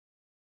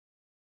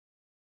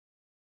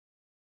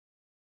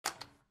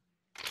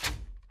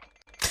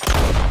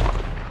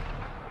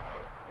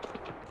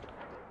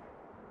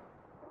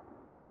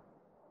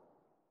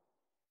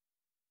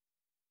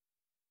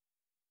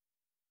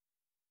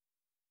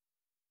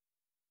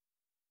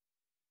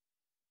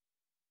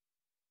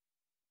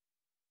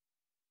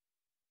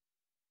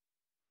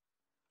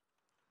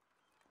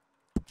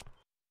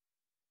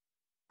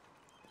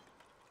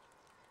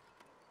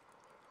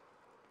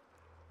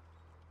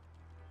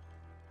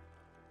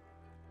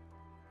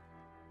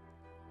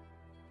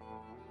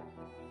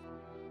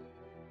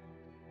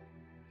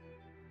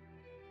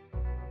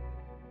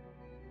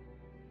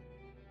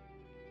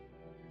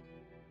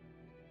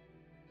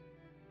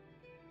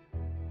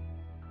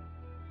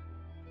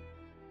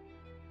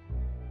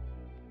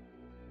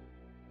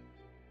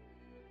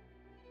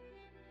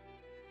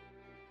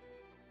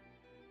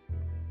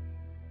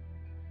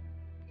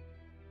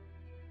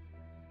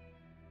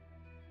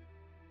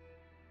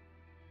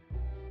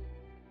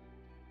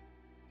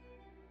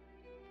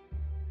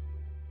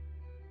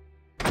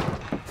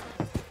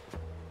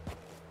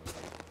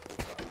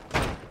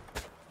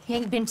He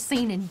ain't been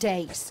seen in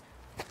days.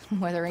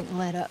 Weather ain't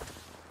let up.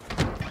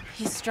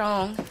 He's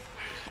strong,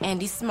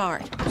 and he's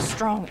smart.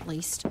 Strong, at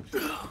least.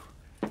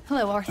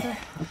 Hello, Arthur.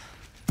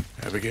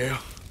 Abigail?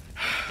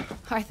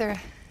 Arthur,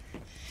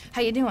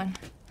 how you doing?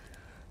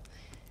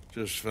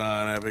 Just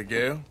fine,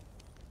 Abigail.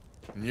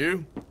 And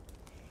you?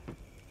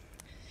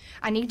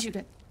 I need you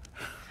to...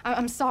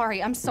 I'm sorry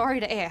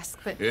to ask,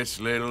 but...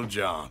 It's little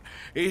John.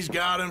 He's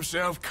got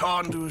himself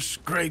caught into a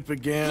scrape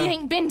again. He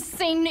ain't been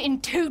seen in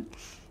two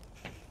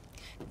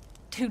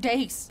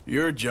days.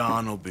 Your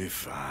John will be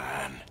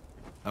fine.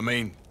 I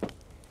mean,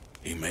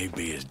 he may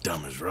be as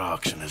dumb as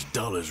rocks and as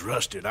dull as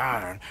rusted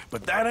iron,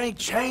 but that ain't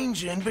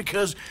changing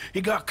because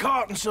he got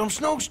caught in some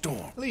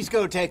snowstorm. Please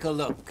go take a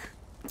look.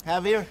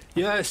 Javier?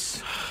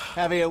 Yes.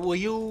 Javier, will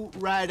you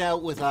ride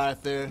out with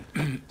Arthur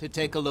to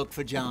take a look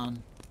for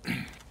John?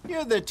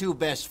 You're the two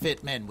best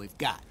fit men we've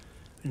got.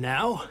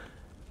 Now?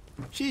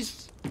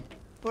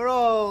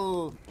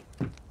 We're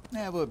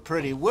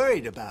pretty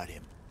worried about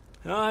him.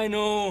 I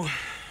know.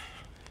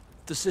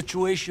 If the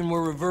situation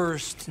were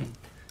reversed,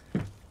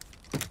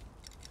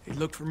 he'd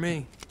look for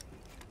me.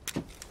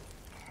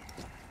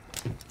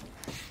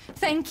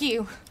 Thank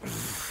you.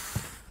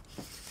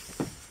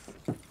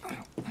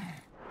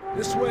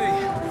 This way.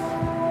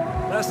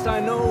 Last I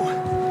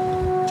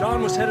know,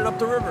 John was headed up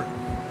the river.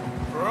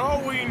 For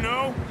all we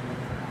know,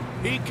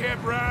 he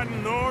kept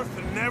riding north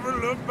and never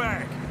looked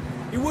back.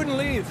 He wouldn't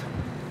leave.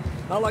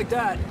 Not like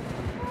that.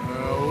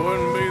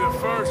 Wouldn't be the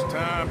first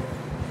time.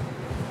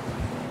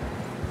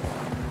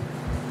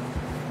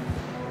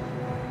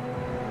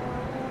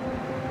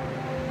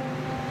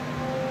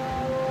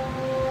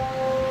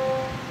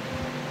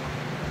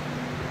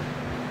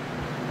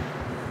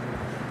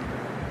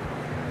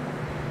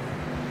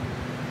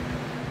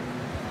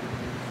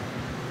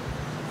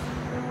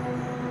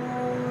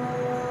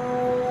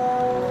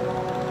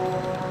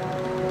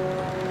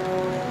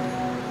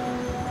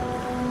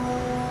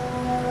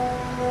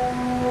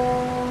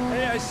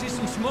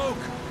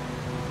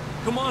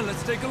 Come on,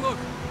 let's take a look.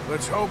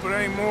 Let's hope it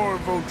ain't more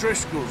of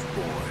O'Driscoll's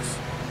boys.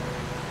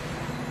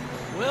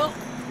 Well...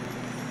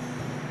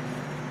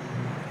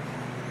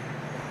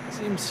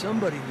 seems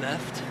somebody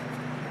left.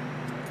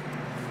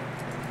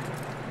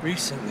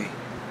 Recently.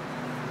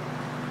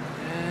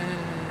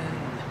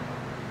 And...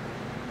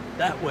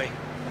 that way.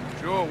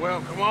 Sure,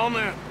 well, come on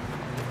then.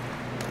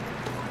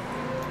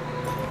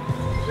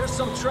 There's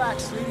some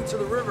tracks leading to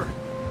the river.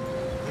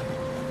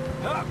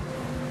 Up!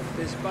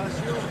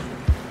 Despacio.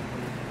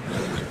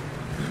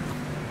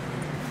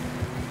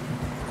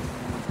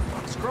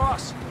 Let's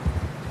cross.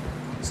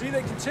 See,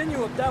 they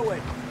continue up that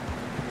way.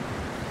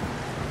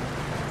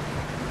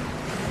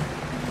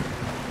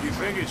 You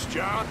think it's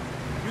John?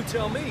 You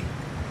tell me.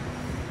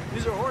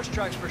 These are horse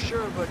tracks for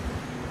sure, but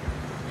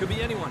could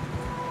be anyone.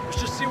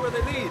 Let's just see where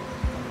they lead.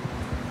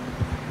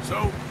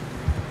 So,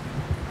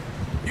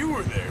 you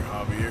were there,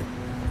 Javier.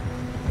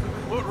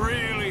 What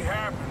really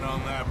happened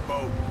on that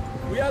boat?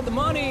 We had the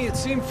money, it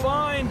seemed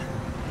fine.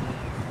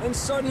 Then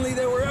suddenly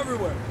they were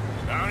everywhere.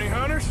 Bounty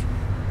hunters?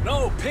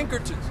 No,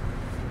 Pinkertons.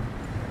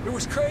 It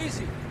was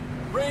crazy.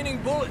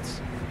 Raining bullets.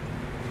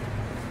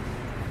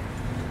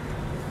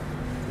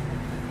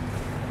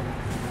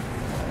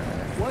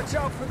 Watch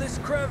out for this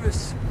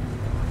crevice.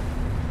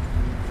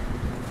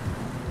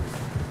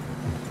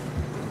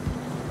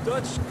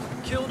 Dutch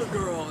killed a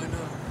girl in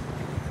a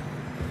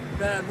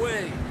bad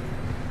way.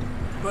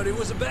 But it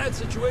was a bad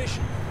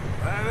situation.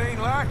 That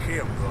ain't like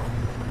him, though.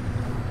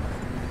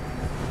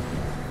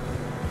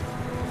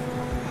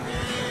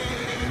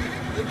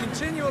 They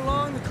continue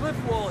along the cliff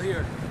wall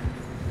here.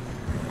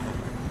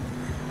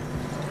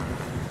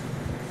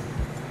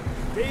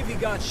 Davey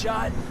got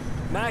shot.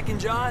 Mac and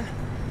John,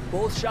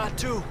 both shot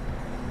too.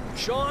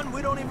 Sean,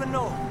 we don't even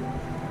know.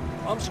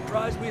 I'm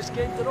surprised we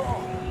escaped at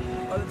all.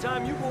 By the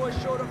time you boys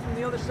showed up from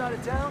the other side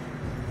of town,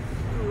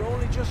 we were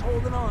only just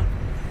holding on.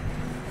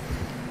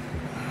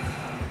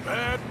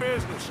 Bad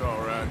business, all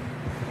right.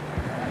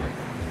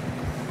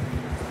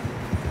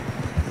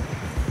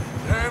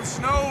 Damn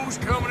snow's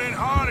coming in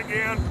hot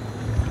again.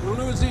 We'll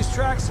lose these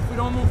tracks if we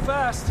don't move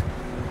fast.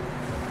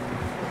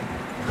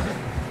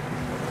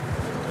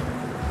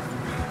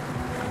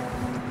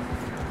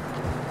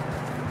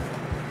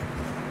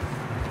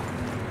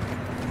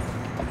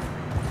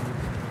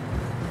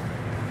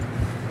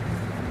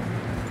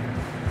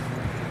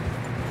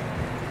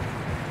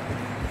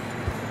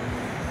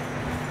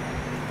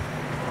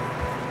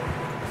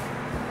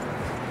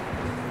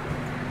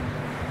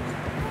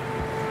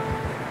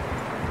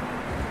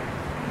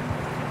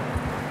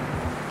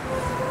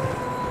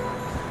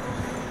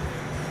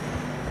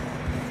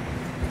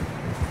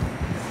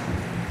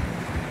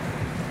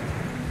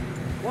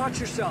 Watch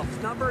yourself.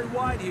 It's not very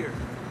wide here.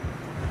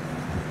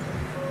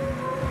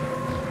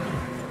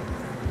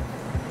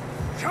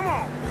 Come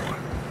on!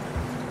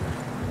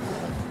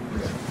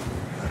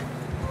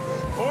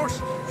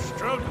 Horses are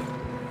struggling.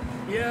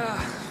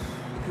 Yeah,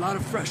 a lot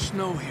of fresh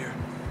snow here.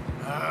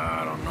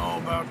 I don't know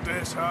about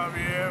this,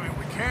 Javier. I mean,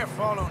 we can't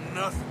follow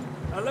nothing.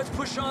 Let's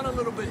push on a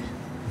little bit.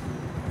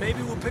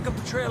 Maybe we'll pick up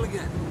the trail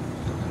again.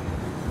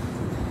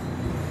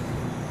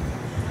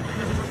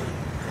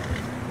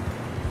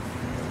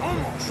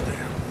 Almost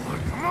there.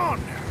 Come on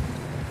now.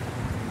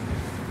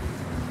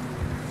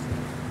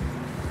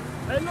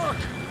 Hey, look!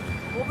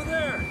 Over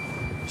there!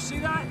 You see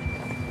that?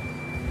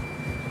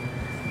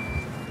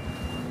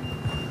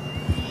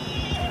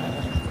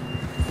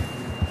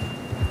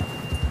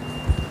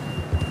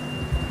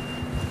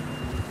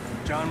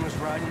 John was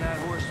riding that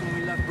horse when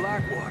we left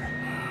Blackwater.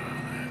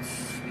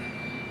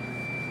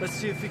 Let's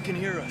see if he can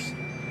hear us.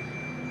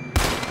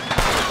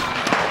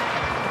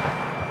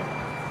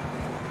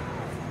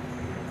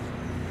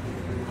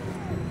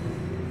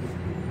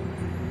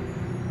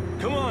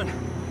 Come on!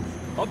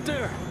 Up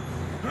there!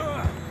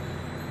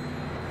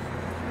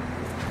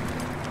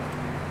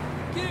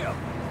 Get up!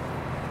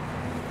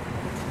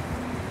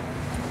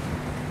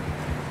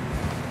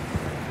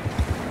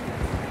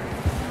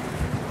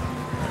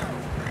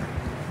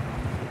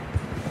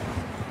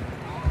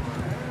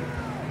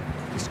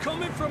 He's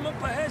coming from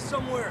up ahead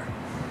somewhere.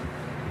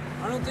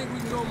 I don't think we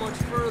can go much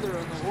further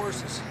on the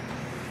horses.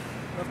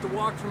 We'll have to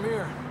walk from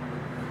here.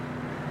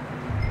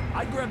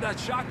 I'd grab that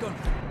shotgun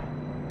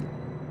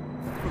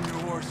from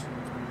your horse.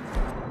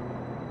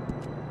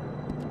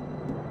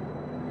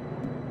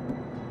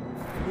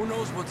 Who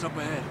knows what's up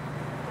ahead?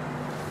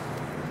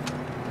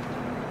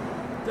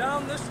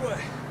 Down this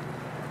way.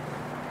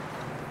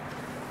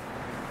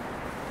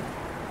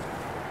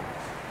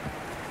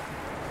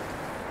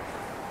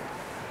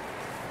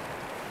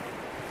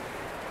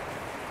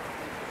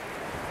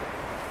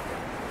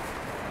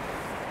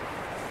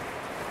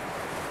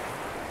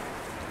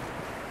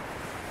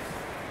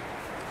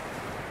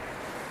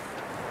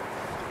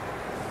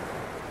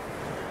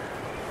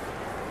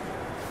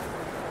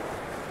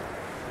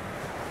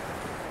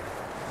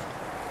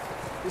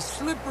 It's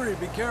slippery,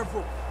 be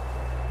careful.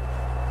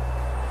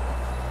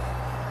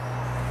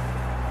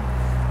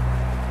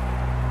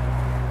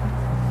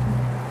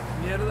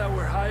 Yeah, that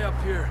we're high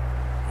up here.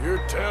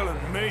 You're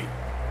telling me.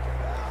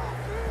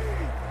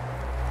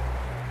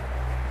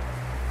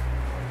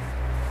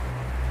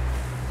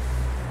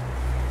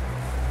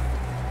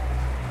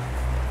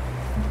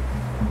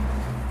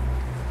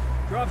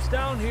 Drops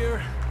down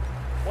here.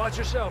 Watch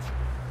yourself.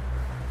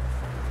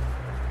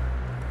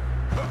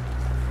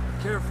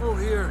 Careful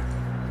here.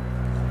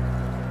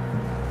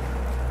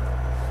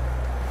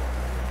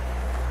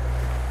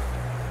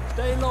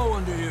 Stay low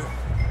under you.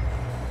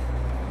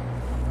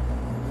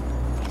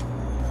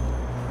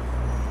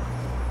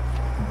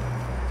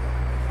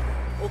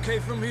 Okay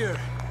from here.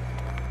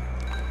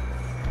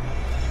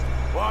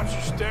 Watch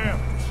your step.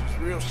 It's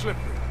real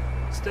slippery.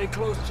 Stay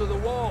close to the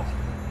wall.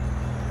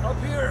 Up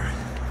here.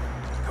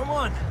 Come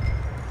on.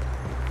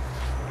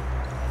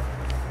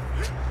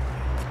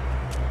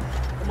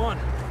 Come on.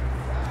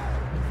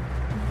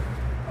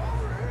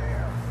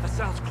 That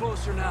sounds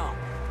closer now.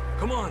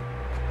 Come on.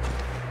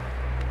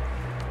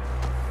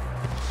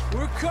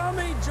 We're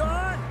coming,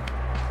 John!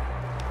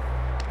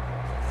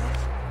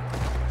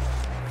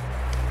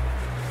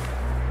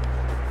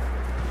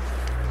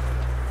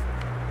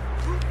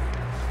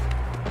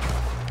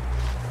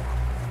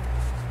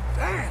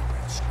 Damn,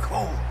 it's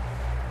cold.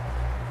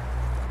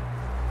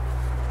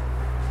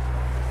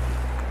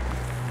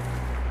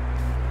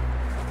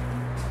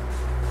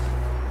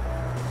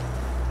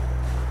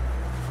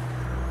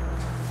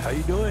 How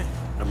you doing?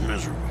 I'm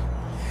miserable.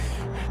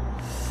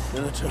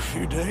 Been a tough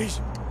few days.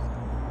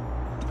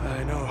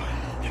 I know.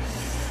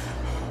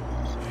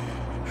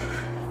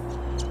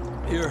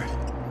 Here.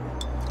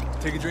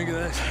 Take a drink of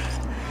this.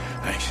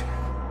 Thanks.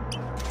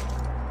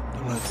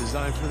 I'm not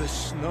designed for this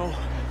snow.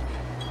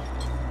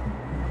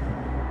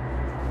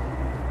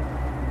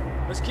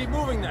 Let's keep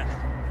moving then.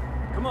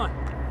 Come on.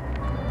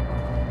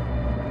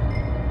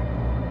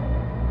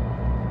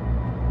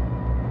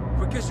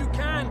 Quick as you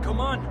can,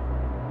 come on.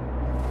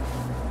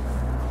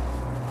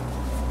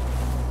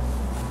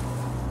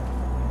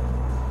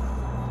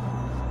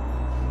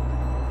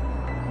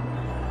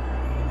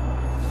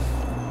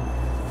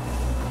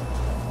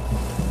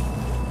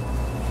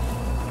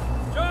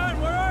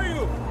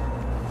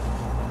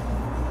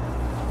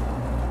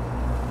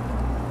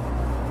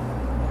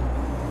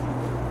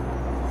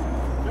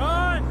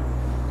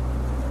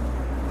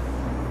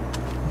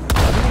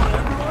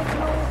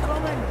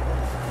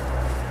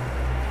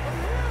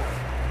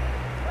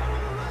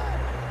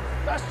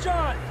 That's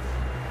John!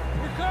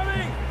 We're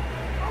coming!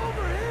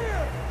 Over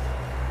here!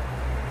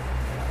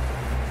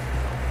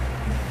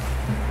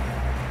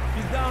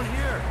 He's down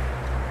here!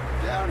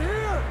 Down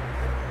here!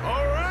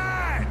 All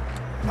right!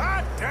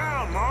 Hot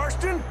down,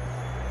 Marston!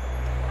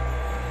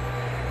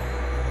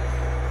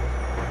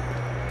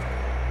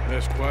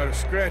 That's quite a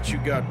scratch you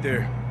got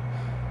there.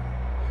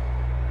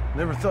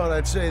 Never thought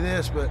I'd say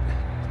this, but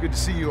it's good to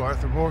see you,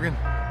 Arthur Morgan.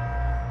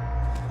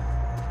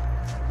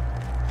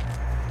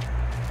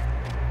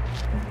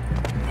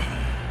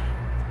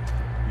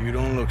 You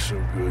don't look so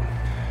good.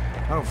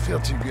 I don't feel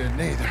too good,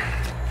 neither.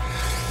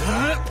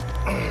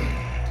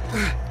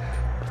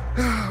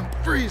 I'm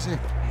freezing.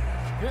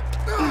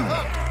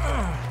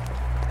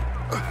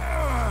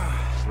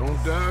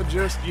 Don't die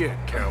just yet,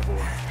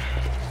 cowboy.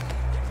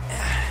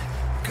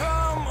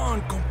 Come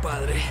on,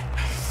 compadre.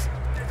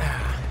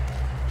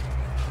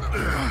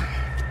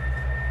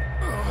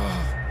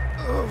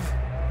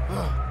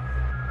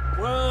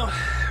 Well,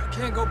 we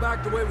can't go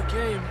back the way we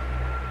came.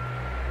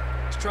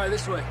 Let's try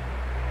this way.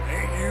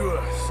 Ain't you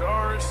a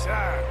sorry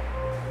sight?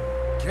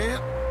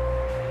 Can't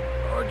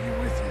argue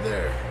with you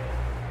there.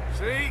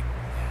 See?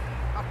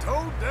 I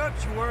told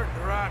Dutch you weren't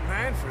the right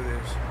man for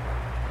this.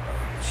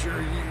 I'm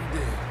sure you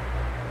did.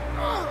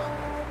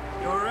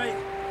 You all right?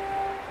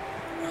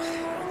 I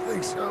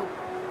think so.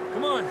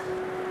 Come on.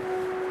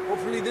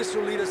 Hopefully this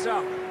will lead us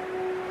out.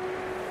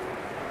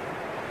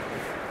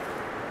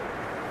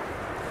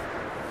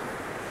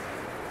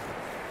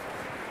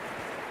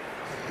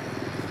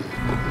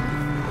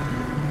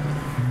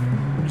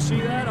 You see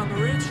that on the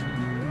ridge?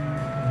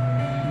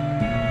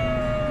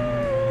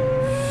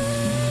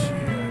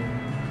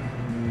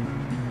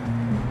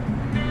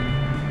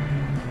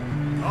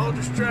 I'll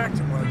distract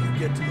him while you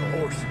get to the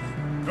horses.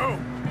 Go!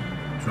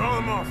 Draw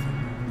them off.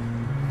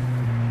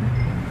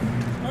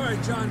 All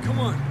right, John, come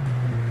on.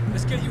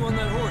 Let's get you on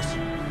that horse.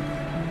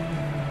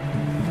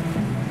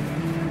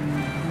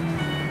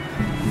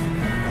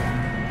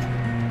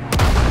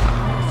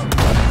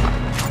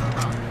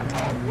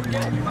 We're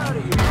getting you out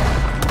of here.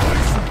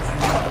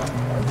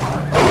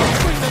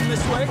 Bring them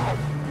this way.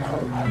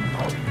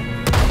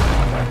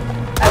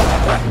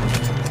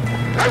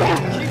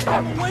 Keep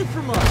them away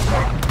from us.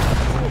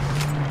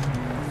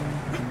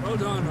 Well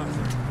done,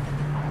 Arthur.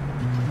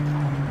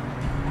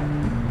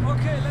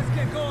 Okay, let's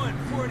get going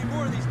before any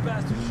more of these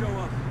bastards show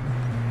up.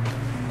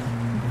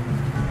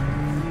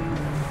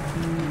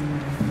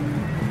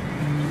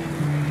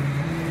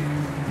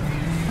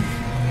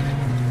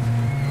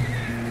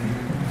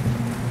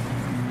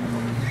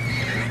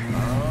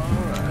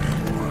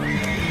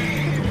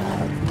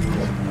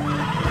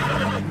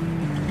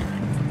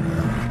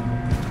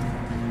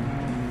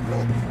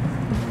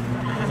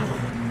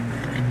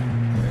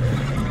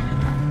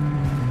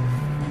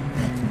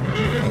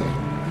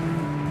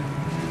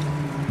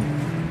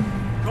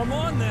 Come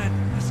on, then.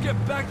 Let's get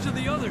back to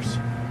the others.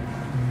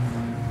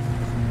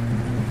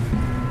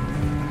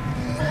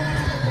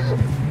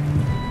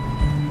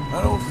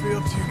 I don't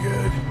feel too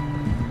good.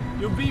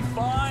 You'll be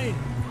fine.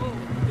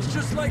 It's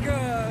just like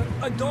a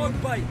dog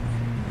bite.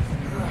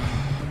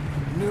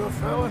 Knew a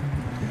fella?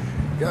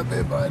 Got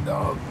bit by a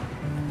dog.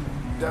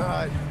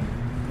 Died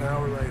an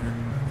hour later.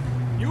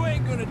 You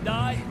ain't gonna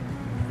die.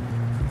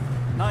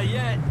 Not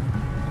yet.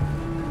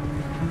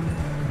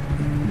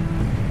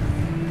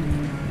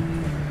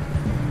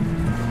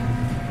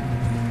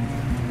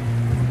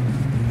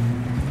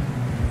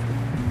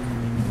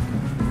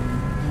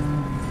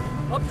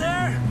 Up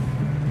there!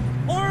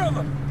 More of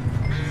them!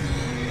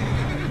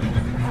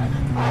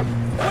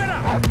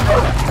 Winner! Get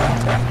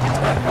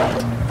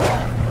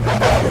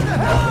the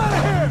hell out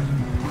of here!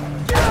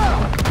 Get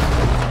out!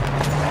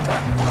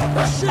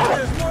 Shit,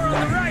 there's more on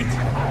the right!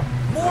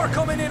 More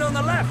coming in on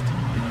the left!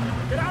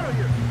 Get out of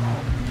here!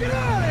 Get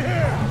out of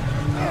here!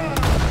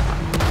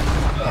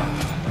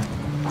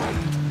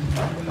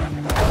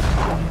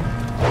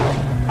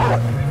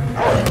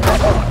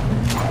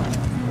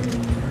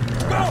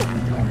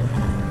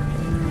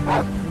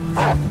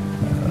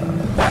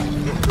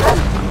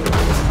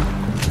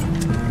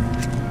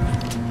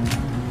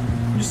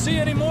 You see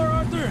any more,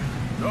 Arthur?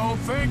 Don't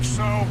think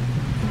so.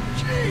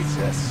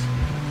 Jesus!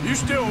 You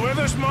still with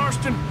us,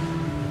 Marston?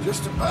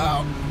 Just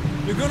about.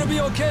 You're gonna be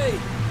okay.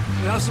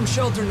 We have some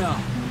shelter now.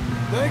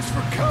 Thanks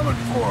for coming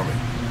for me.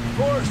 Of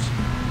course.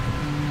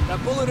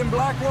 That bullet in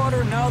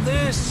Blackwater, now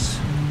this.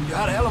 You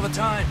had a hell of a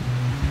time.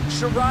 You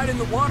should ride in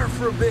the water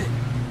for a bit.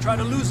 Try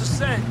to lose the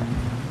scent.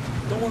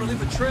 Don't want to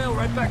leave a trail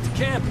right back to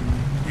camp.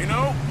 You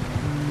know,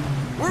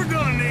 we're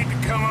gonna need to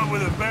come up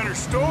with a better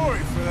story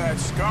for that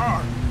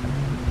scar.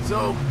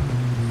 So,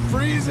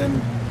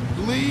 freezing,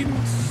 bleeding,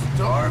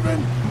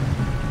 starving,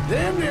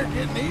 damn near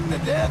getting eaten to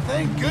death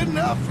ain't good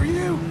enough for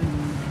you?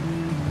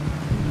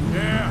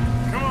 Yeah,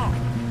 come on.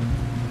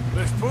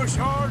 Let's push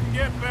hard and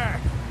get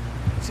back.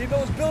 See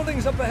those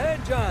buildings up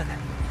ahead, John?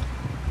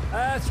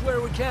 That's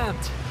where we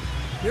camped.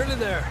 Nearly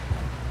there.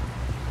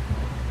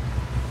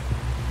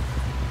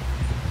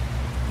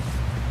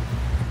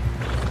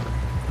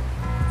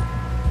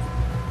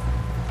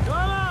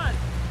 Come on!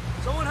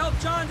 Someone help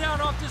John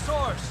down off this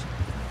horse.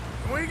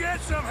 Can we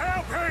get some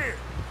help here?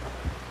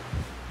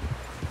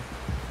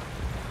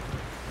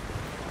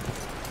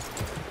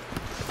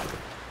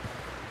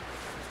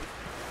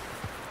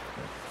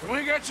 Can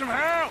we get some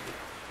help?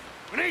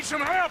 We need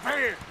some help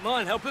here. Come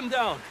on, help him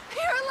down.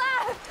 You're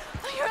alive!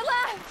 You're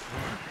alive!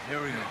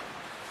 Here we go.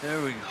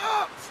 There we go.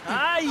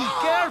 Ay,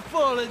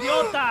 careful,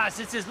 idiotas!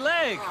 It's his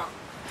leg.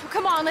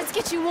 Come on, let's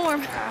get you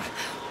warm.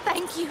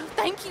 Thank you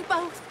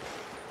both.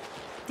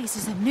 This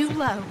is a new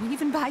low,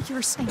 even by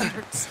your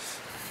standards.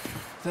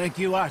 Thank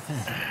you, Arthur.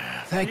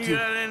 Thank You you.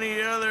 got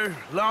any other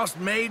lost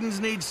maidens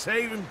need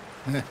saving?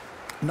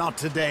 Not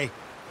today.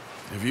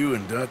 Have you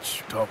and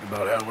Dutch talked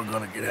about how we're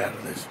gonna get out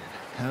of this?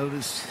 I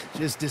was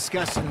just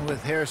discussing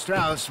with Herr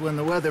Strauss when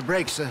the weather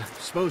breaks. I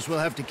suppose we'll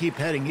have to keep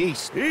heading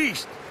east.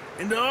 East?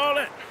 Into all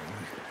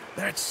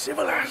that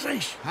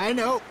civilization? I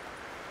know.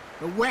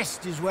 The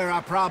west is where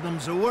our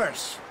problems are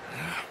worse.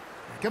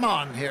 Come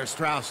on, Herr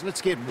Strauss,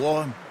 let's get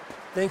warm.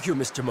 Thank you,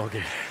 Mr.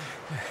 Morgan.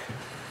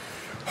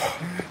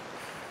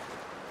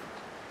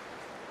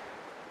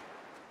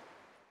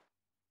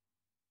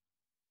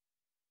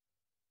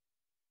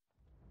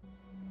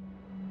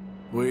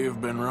 We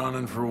have been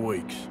running for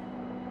weeks.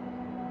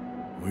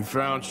 We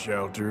found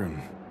shelter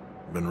and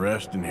been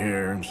resting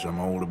here in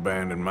some old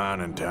abandoned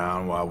mining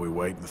town while we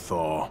wait the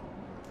thaw.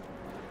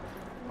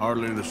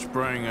 Hardly the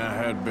spring I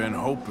had been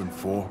hoping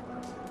for.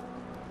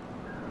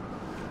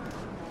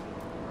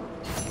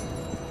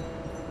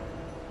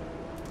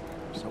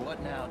 So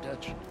what now,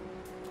 Dutch?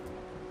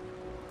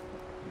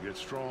 We get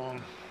strong,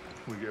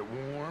 we get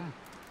warm,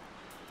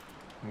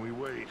 and we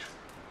wait.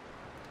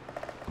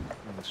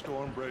 When the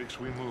storm breaks,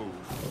 we move.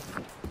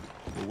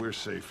 But we're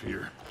safe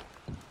here.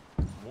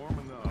 Warm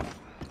enough.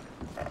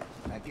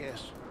 I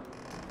guess.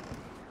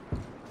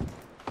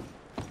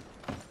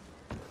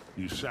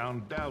 You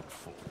sound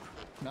doubtful.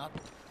 Not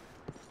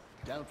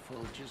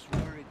doubtful, just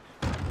worried.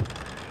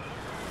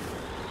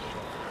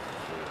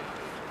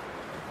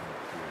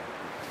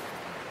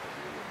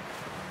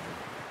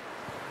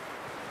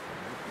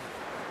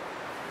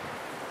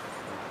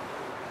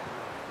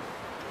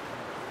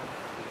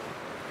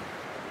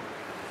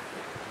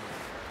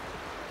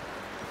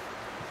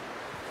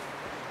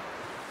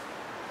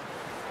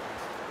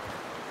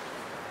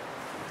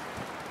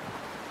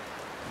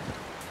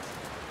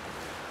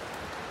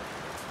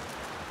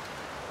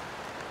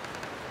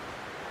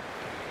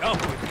 Up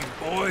with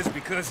you boys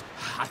because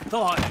I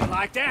thought you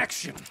liked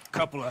action.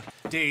 Couple of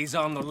days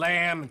on the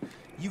lam, and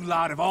you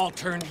lot have all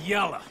turned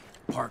yellow.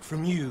 Apart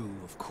from you,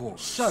 of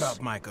course. Shut up,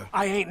 Micah.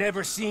 I ain't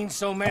never seen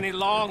so many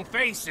long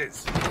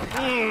faces.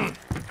 I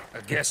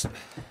guess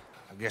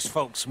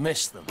folks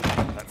miss them.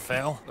 That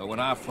fell. But when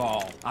I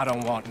fall, I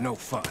don't want no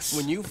fuss.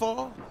 When you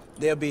fall,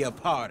 there'll be a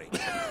party.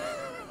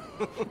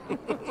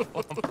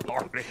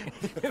 Party.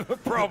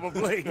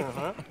 Probably.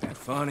 That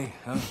funny,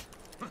 huh?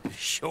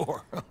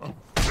 Sure.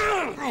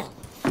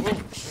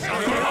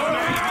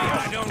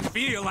 I don't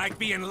feel like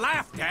being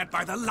laughed at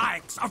by the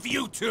likes of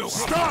you two.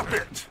 Stop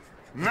it!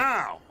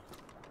 Now!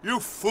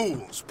 You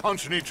fools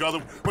punching each other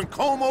when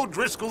Colm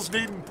O'Driscoll's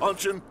needing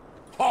punching.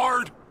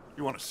 Hard!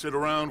 You want to sit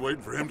around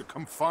waiting for him to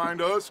come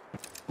find us?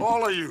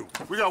 All of you,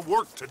 we got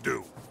work to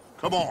do.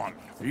 Come on.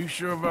 Are you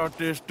sure about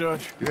this,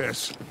 Dutch?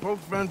 Yes.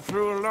 Folks been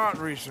through a lot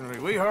recently.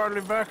 We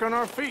hardly back on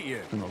our feet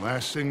yet. And the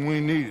last thing we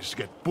need is to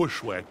get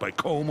bushwhacked by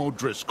Colm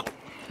O'Driscoll.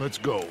 Let's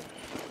go.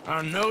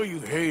 I know you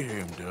hate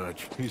him,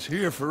 Dutch. He's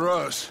here for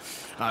us.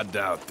 I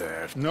doubt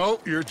that. No,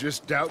 you're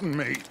just doubting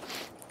me.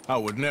 I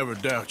would never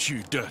doubt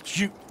you, Dutch.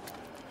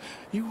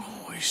 You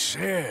always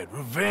said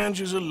revenge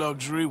is a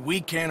luxury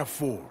we can't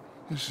afford.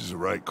 This is the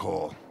right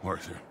call,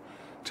 Arthur.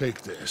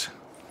 Take this.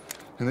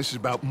 And this is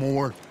about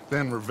more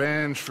than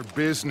revenge for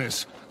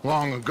business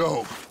long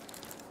ago.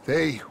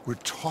 They were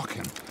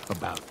talking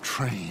about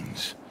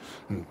trains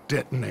and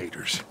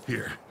detonators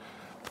here.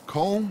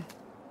 Colm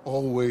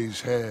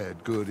always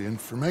had good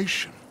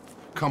information.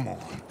 Come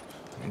on.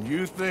 And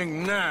you think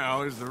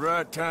now is the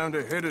right time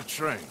to hit a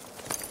train?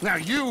 Now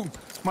you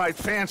might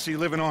fancy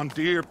living on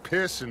deer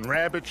piss and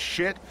rabbit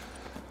shit.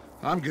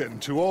 I'm getting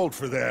too old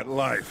for that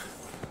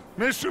life.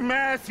 Mr.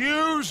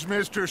 Matthews,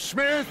 Mr.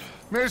 Smith,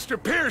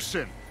 Mr.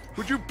 Pearson,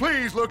 would you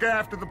please look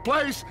after the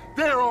place?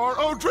 There are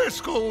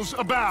O'Driscolls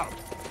about.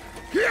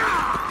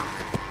 Yeah!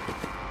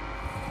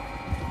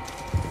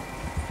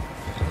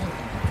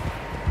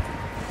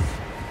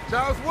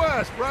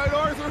 Southwest, right,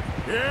 Arthur?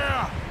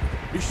 Yeah.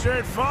 He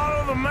said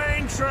follow the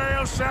main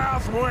trail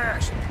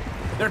southwest.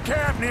 They're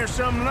camped near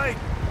some lake.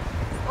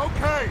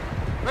 Okay,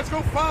 let's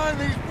go find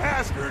these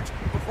bastards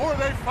before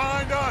they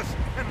find us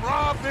and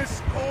rob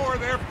this core of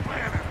their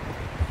planet.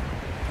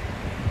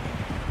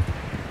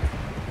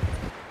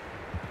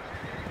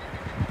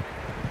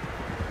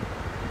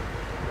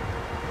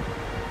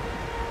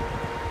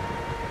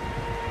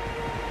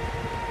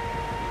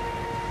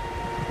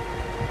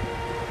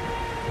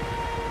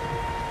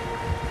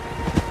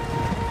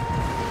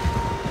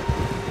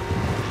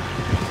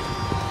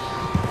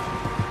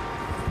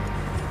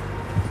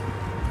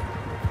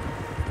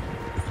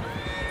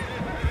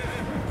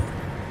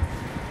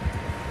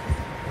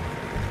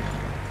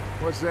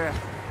 What's that?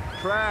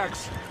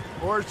 Tracks.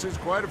 Horses,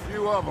 quite a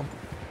few of them.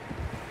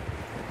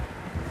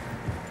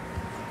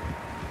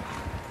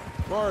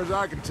 As far as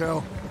I can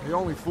tell, the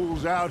only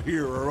fools out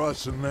here are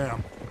us and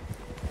them.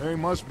 They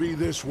must be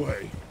this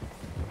way.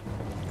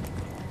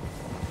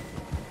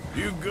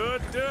 You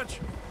good, Dutch?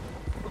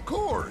 Of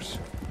course.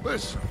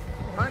 Listen,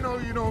 I know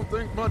you don't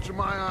think much of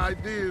my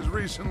ideas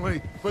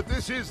recently, but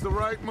this is the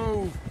right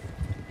move.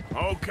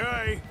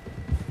 Okay.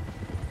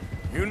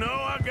 You know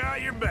I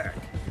got your back.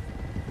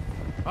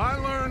 I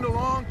learned a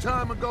long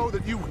time ago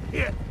that you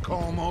hit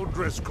Colm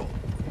O'Driscoll.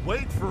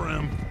 Wait for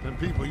him, and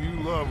people you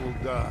love will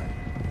die.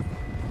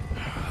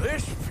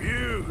 This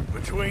feud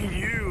between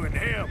you and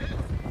him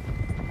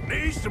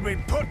needs to be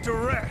put to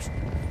rest,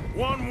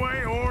 one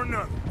way or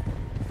another.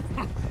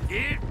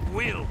 It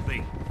will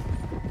be.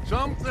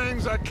 Some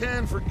things I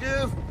can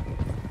forgive,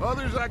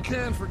 Others I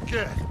can't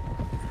forget.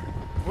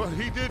 What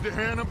he did to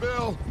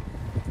Annabelle,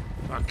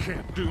 I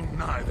can't do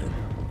neither.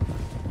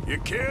 You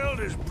killed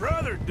his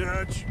brother,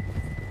 Dutch.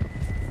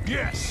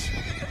 Yes,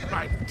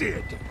 I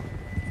did.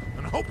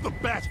 And I hope the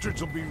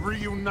bastards will be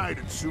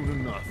reunited soon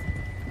enough.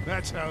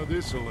 That's how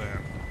this'll end.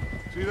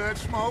 See that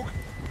smoke?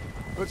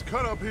 Let's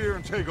cut up here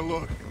and take a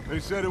look. They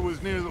said it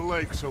was near the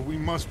lake, so we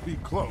must be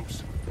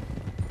close.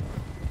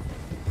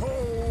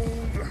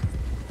 Hold!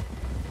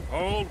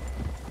 Hold.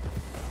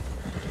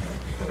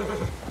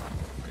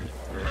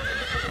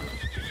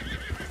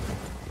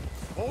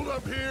 Hold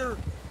up here!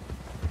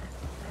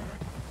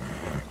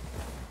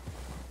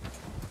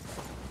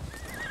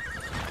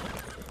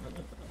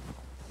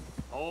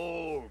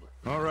 Hold.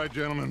 All right,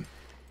 gentlemen.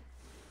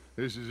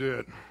 This is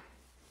it.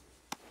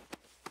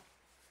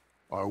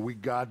 Are we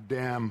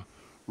goddamn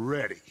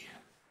ready?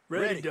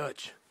 Ready,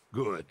 Dutch.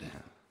 Good.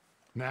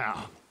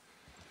 Now,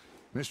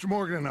 Mr.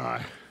 Morgan and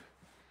I,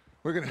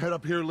 we're gonna head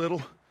up here a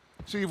little,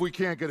 see if we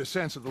can't get a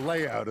sense of the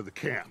layout of the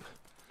camp.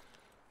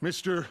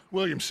 Mr.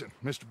 Williamson,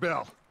 Mr.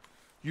 Bell,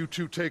 you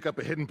two take up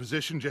a hidden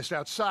position just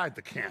outside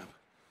the camp.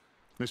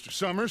 Mr.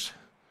 Summers,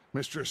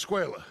 Mr.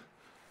 Escuela,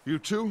 you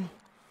two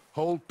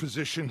hold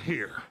position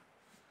here.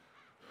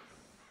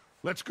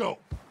 Let's go.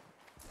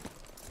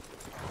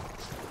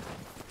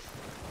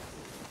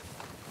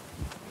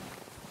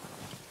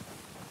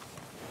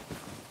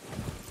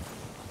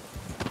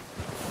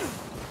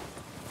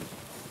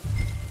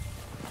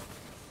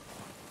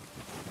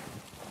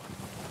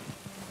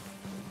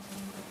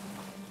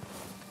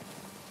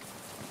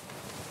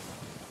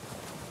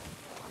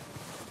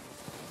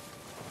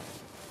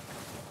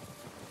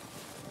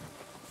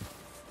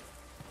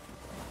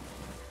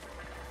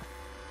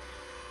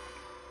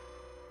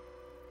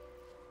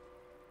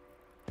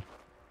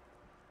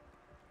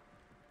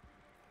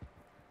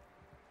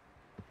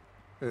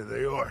 There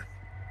they are.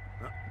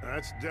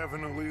 That's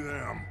definitely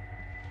them.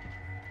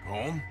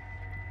 Home?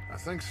 I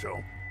think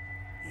so.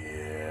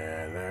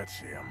 Yeah, that's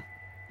him.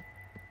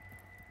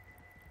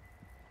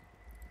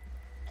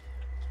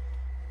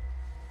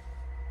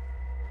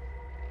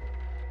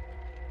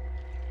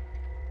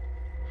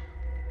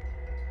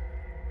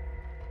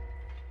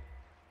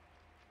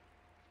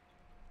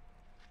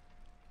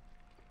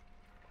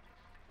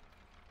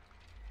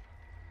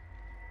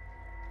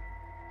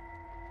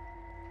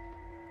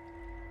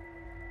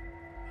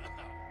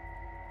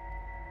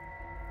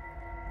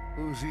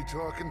 Who's he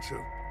talking to?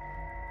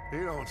 He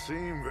don't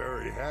seem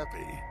very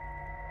happy.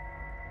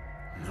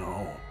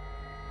 No.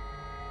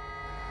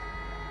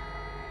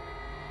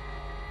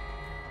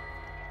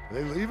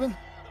 They leaving?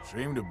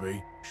 Seem to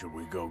be. Should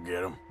we go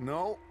get him?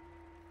 No.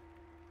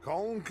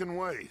 Colin can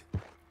wait.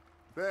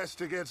 Best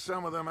to get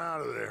some of them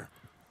out of there.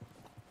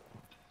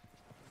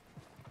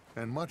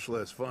 And much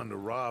less fun to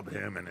rob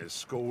him and his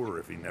score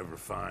if he never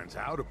finds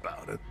out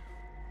about it.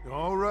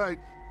 All right,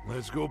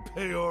 let's go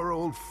pay our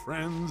old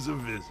friends a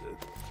visit.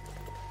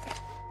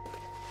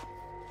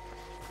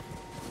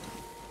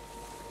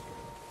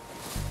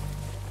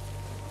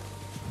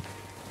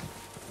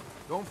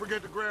 Don't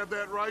forget to grab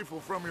that rifle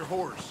from your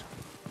horse.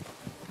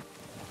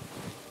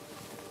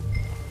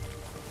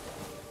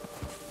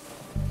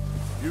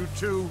 You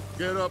two,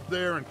 get up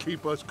there and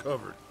keep us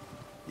covered.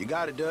 You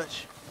got it,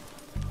 Dutch.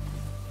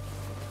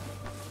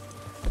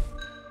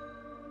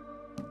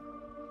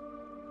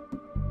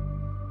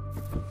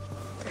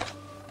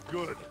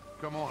 Good.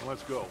 Come on,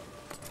 let's go.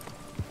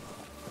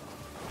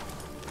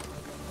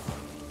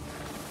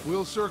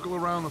 We'll circle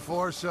around the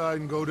far side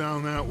and go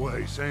down that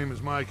way, same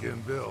as Micah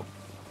and Bill.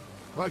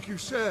 Like you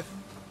said,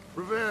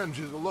 revenge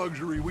is a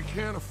luxury we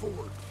can't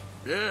afford.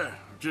 Yeah,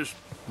 just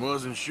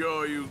wasn't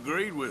sure you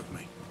agreed with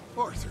me.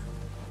 Arthur.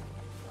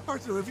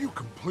 Arthur, have you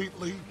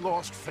completely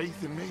lost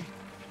faith in me?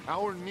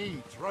 Our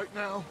needs right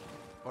now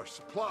are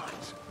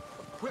supplies,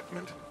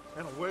 equipment,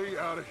 and a way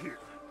out of here.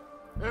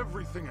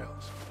 Everything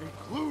else,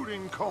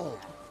 including Colm,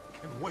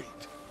 can wait.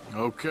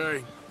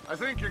 Okay. I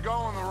think you're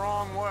going the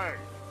wrong way.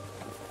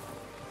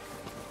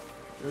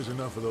 There's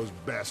enough of those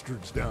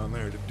bastards down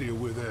there to deal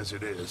with as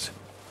it is.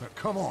 Now,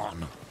 come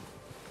on.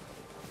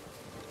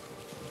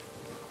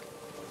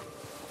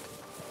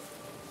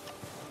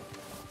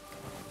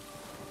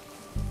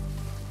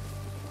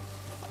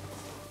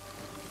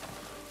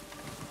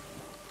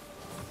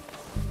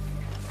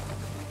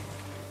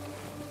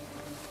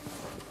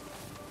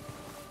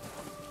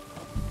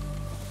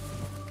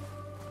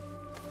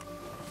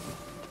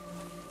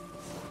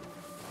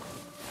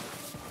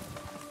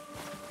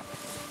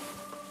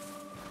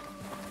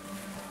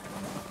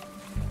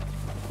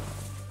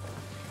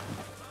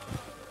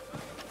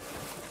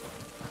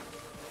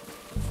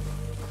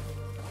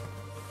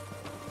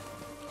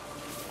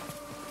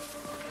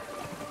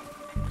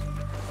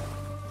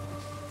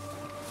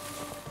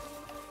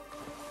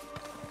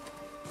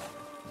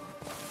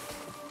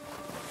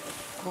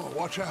 Oh,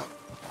 watch out.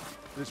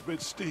 This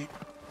bit's steep.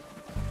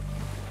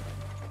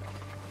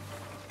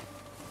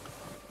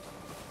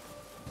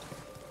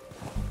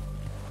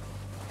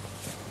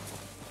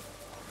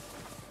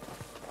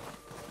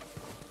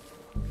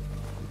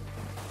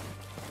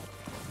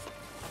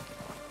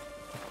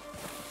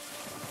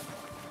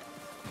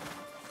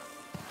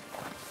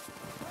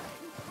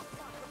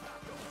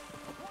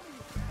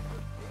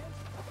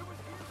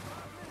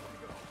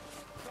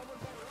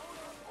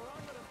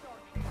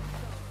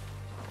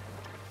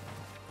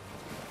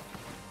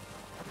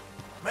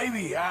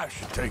 Maybe I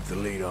should take the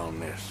lead on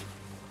this.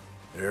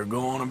 They're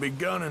going to be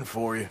gunning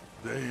for you.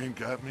 They ain't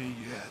got me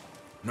yet.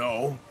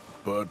 No,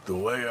 but the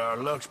way our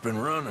luck's been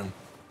running...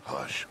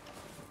 Hush.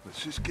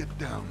 Let's just get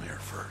down there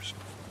first.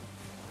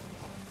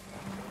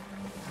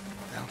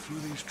 Down through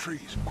these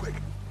trees, quick. Hey,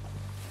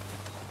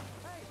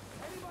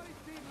 anybody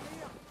seen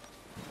Liam?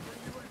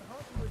 You went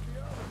hunting with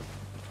the others.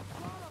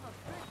 Son of a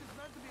bitch is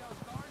meant to be on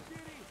Star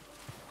City.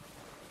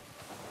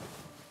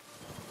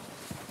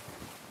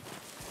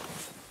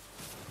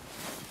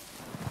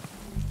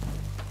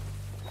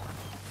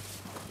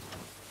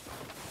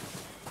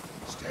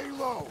 Stay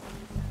low.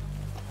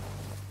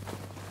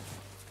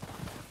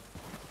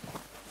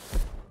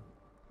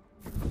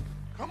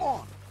 Come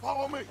on,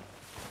 follow me.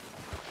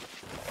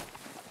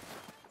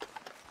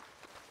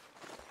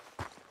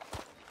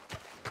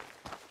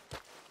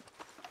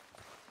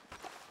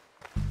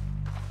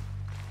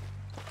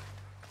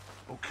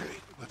 Okay,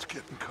 let's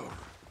get in cover.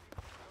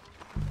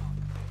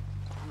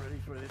 I'm ready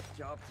for this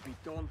job to be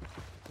done.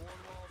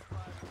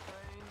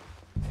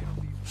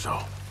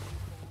 So,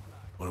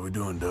 what are we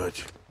doing,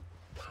 Dutch?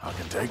 I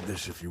can take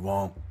this if you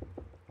want.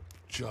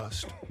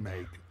 Just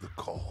make the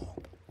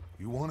call.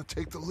 You want to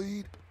take the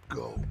lead?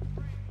 Go.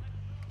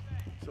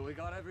 So we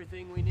got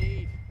everything we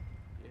need.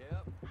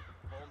 Yep.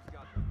 Holmes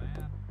got the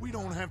map. We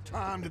don't have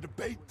time to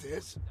debate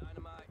this.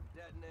 Dynamite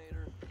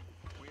detonator.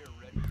 We're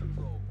ready to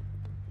roll.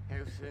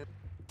 How soon?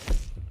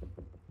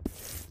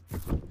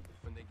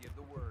 When they give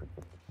the word.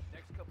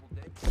 Next couple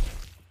days.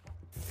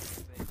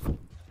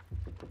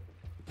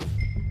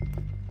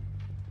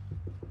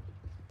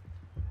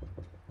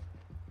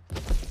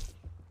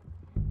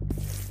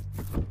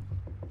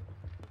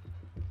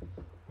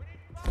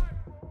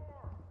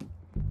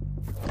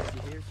 Did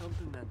you hear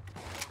something then?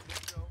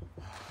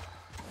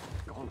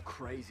 Going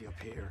crazy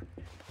up here.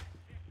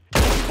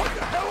 What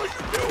the hell are you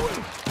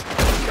doing?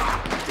 God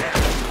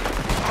damn it!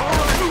 All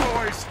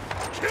right, boys.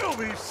 Kill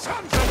these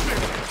sons of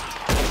bitches.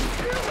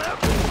 Kill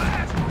every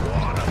last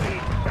one of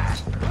these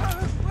bastards.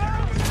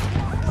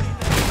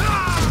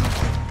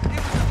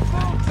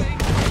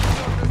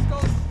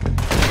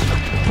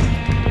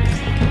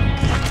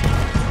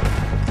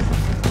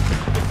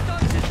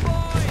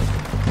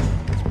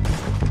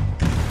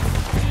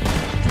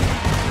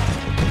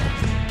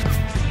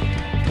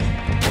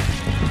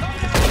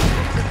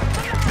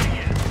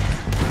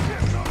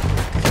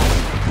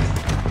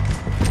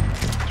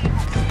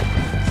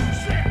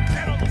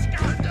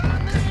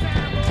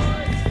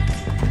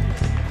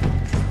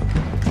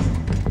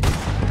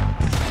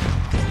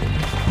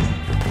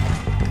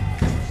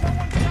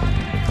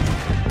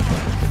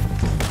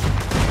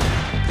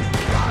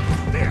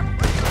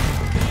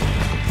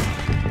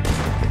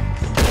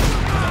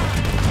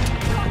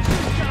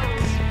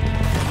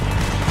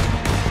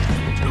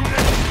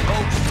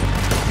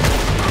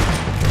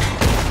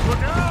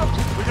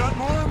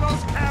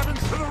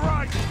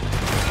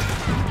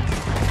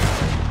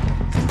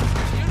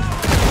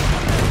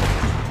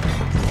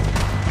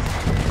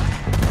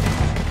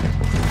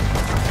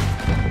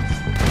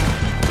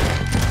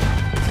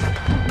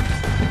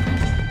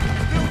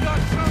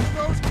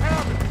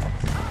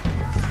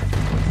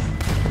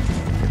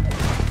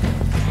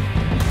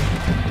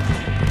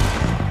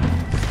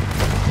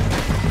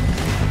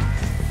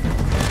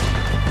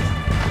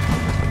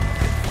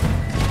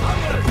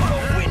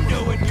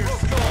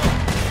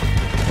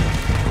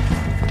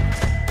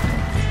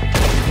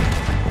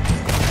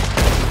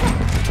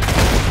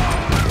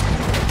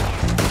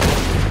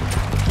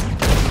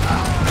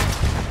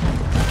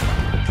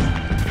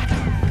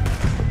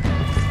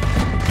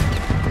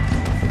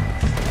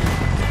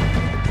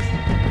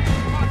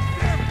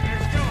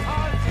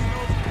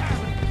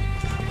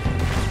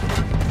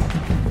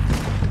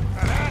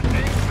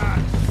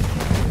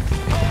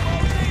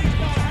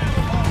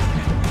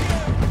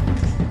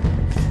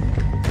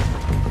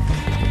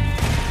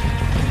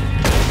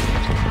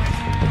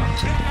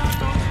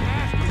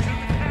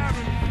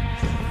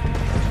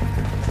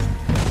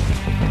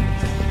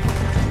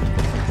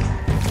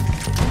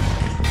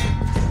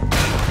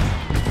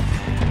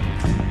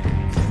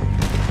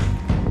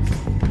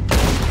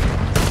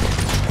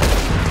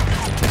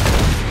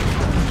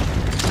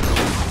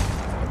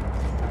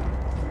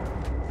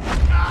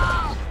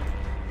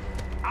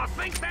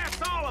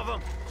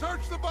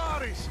 Search the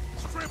bodies!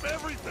 Strip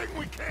everything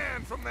we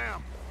can from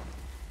them!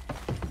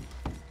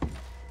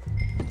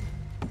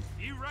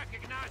 You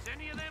recognize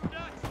any of them,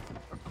 Dutch?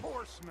 Of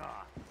course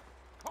not.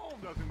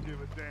 Colm doesn't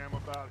give a damn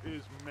about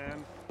his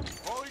men.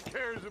 All he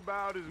cares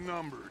about is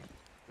numbers.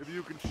 If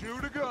you can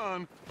shoot a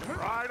gun,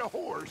 ride a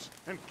horse,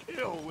 and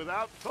kill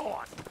without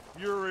thought,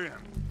 you're in.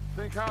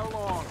 Think how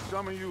long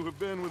some of you have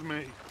been with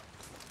me.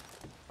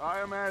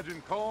 I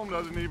imagine Colm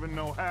doesn't even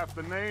know half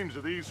the names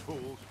of these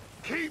fools.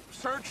 Keep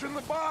searching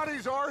the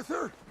bodies,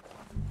 Arthur!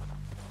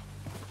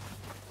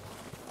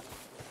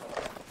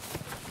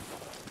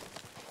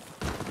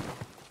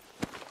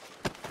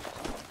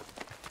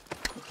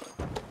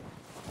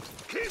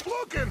 Keep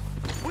looking!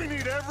 We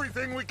need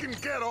everything we can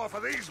get off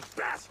of these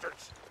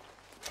bastards!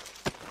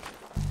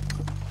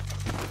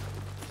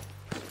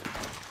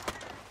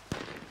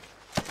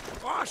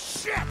 Oh,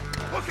 shit!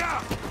 Look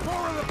out!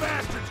 More of the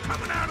bastards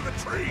coming out of the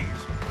trees!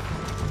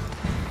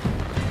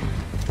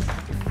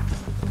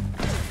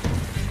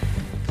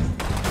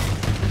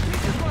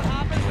 This is what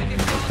happens when you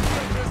cross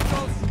your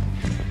crystals.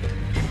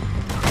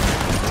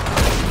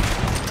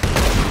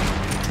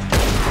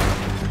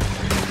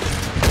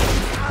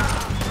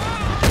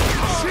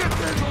 Shit,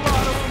 there's a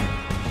lot of them!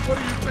 What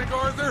do you think,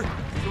 Arthur?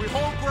 Do we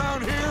hold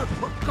ground here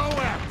or go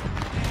after?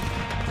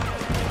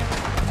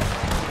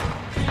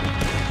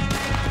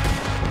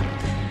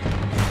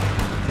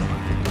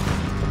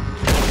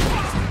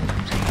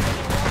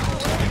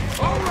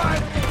 All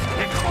right,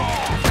 pick them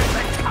off as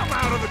they come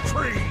out of the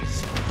trees.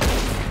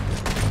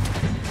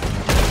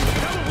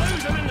 Don't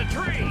lose them in the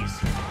trees!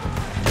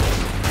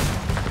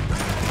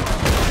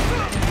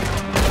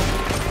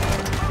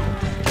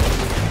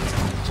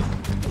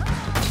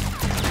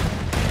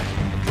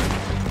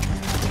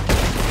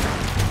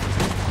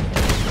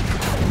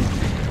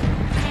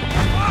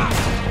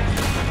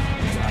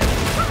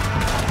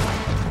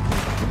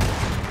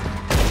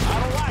 I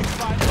don't like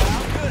fighting, but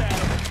I'm good at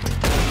it.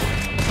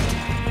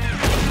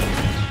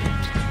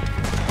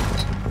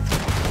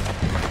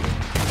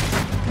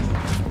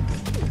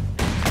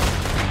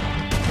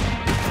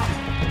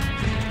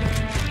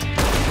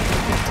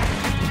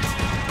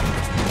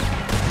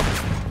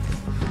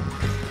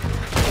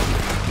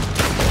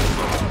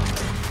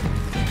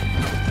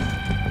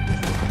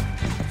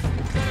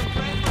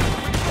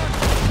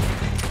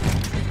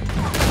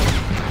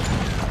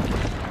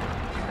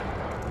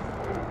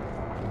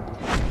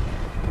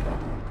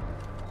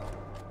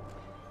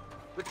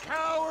 The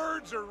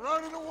cowards are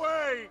running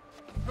away.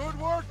 Good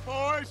work,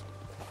 boys.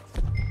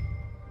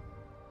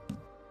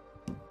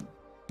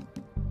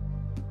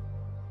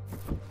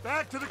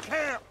 Back to the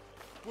camp.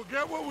 We'll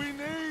get what we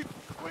need.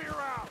 Clear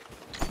out.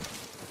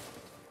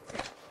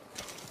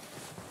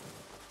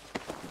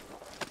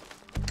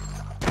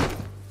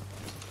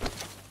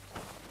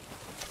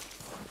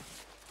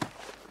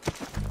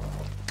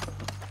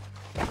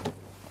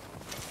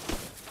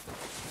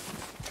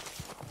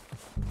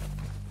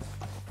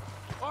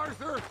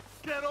 Arthur,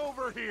 get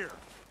over here.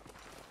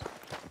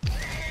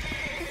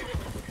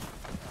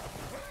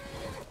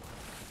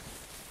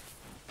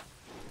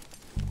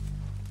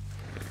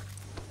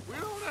 We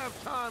don't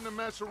have time to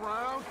mess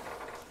around.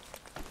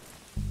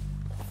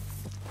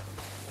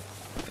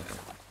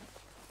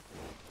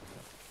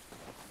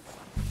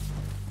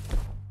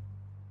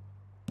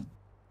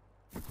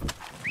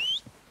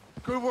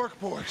 Good work,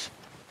 boys.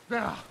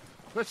 Now,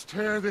 let's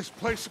tear this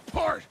place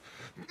apart.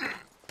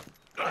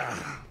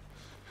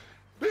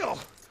 Bill,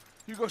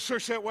 you go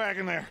search that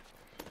wagon there.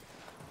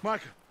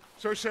 Mike,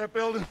 search that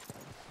building.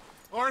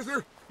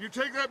 Arthur, you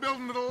take that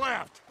building to the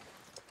left.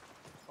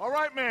 All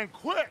right, man,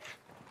 quick.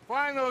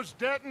 Find those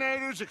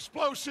detonators,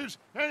 explosives,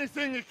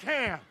 anything you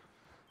can.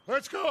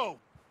 Let's go.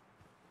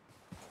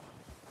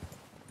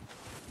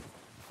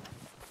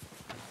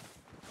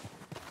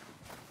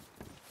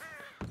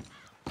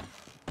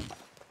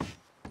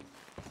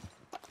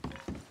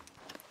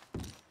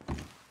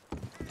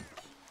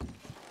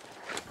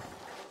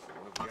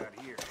 What have we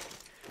got here?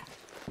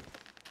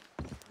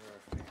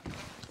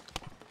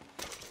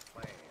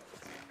 Plans.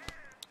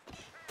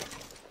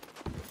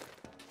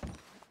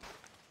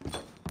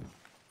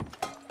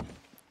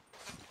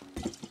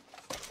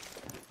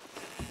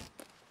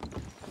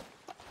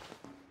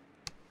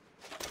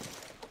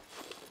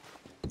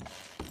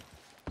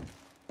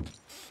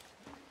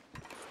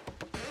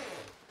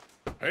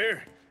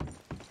 Here.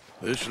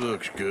 This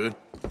looks good.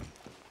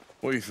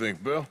 What do you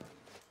think, Bill?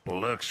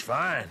 Looks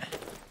fine.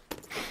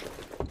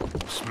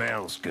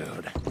 Smells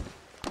good.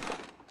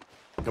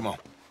 Come on.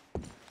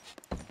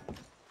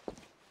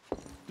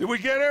 Did we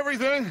get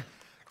everything?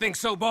 Think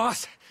so,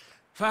 boss?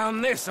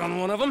 Found this on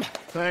one of them.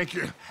 Thank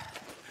you.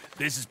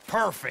 This is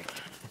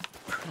perfect.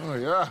 Oh,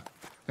 yeah?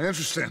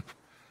 Interesting.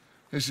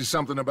 This is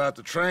something about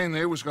the train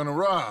they was gonna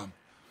rob.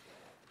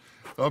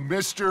 A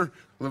Mr.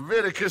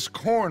 Leviticus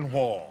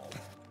Cornwall.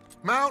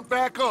 Mount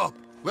back up.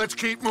 Let's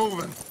keep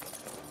moving.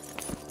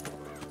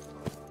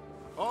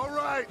 All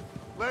right,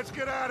 let's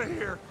get out of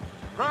here.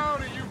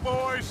 Proud of you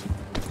boys.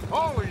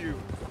 All of you.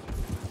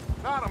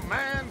 Not a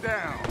man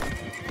down.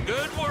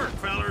 Good work,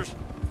 fellers.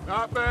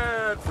 Not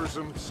bad for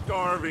some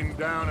starving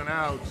down and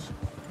outs.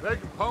 They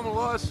can pummel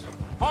us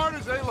hard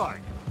as they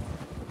like.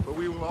 But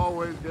we will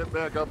always get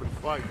back up and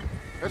fight.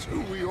 That's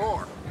who we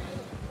are.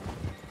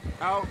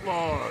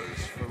 Outlaws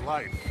for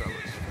life, fellas.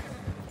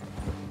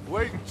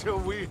 Wait until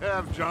we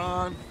have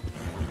John,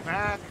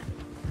 Mac,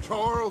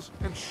 Charles,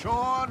 and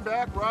Sean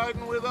back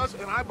riding with us,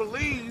 and I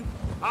believe,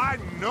 I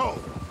know,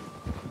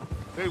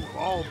 they will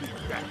all be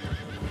back.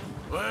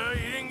 Well,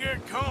 you didn't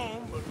get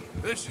Combe, but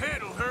this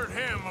hit'll hurt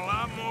him a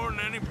lot more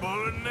than any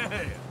bullet in the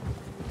head.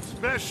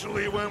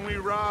 Especially when we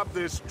rob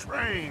this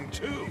train,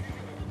 too.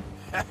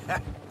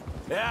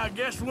 Yeah, I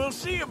guess we'll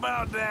see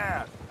about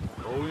that.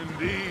 Oh,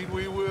 indeed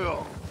we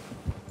will.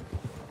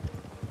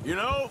 You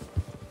know,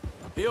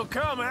 he'll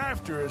come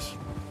after us.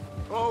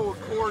 Oh,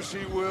 of course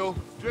he will,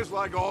 just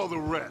like all the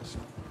rest.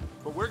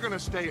 But we're gonna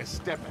stay a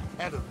step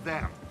ahead of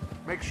them.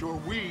 make sure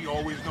we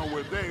always know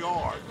where they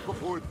are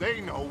before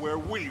they know where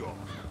we are.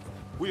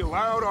 We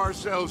allowed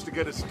ourselves to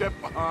get a step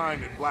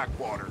behind in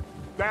Blackwater.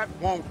 That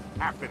won't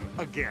happen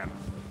again.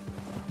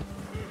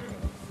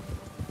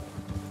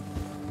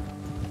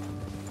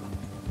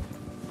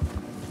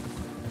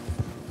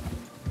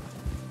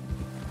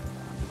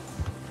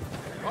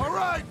 All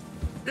right,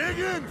 dig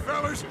in,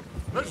 fellas.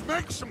 Let's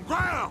make some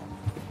ground.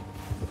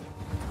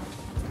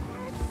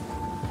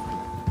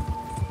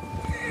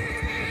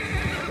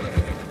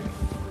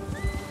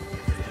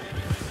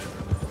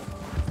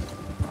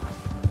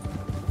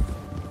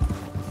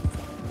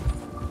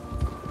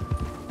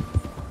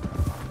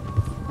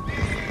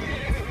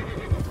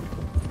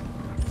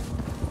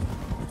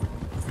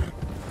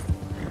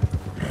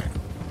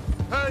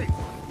 Hey,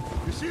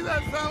 you see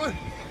that fella?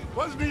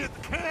 Wasn't he at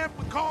the camp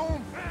we call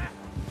him?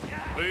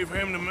 Leave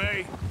him to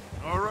me.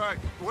 All right,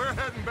 we're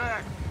heading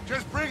back.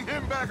 Just bring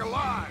him back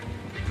alive.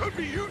 It could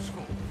be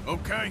useful.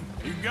 Okay,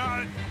 you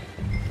got it.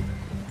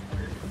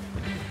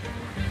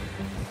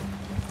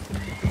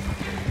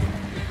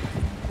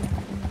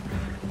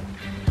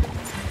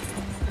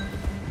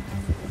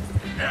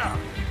 Yeah.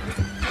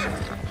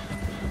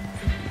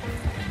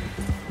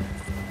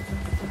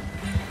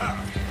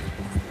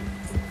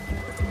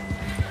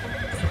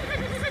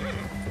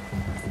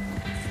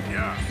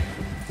 Yeah.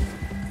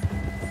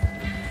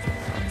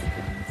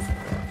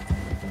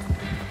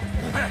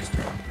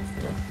 Faster.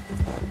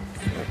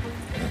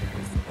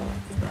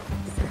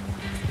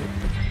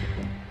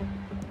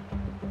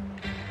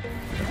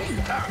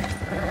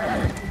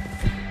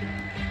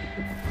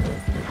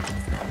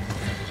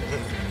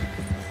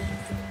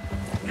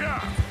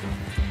 Yeah.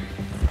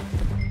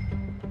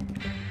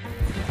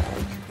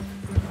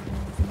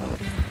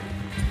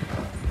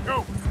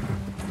 Go.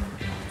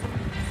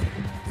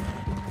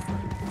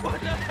 What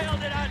the hell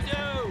did I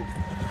do?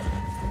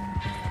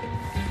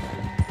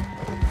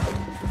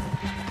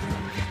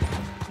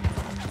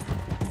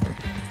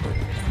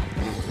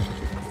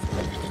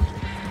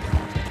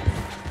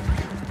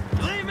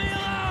 Leave me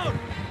alone!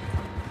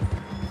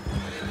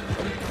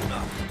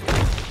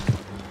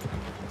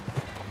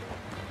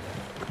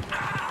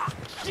 Ah,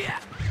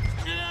 shit!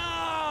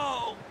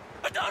 No!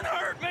 Don't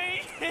hurt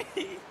me!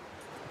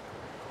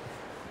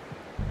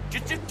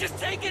 Just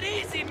take it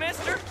easy,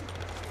 mister!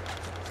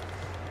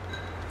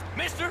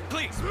 Mister,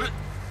 please!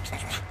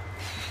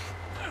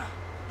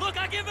 Look,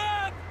 I give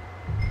up!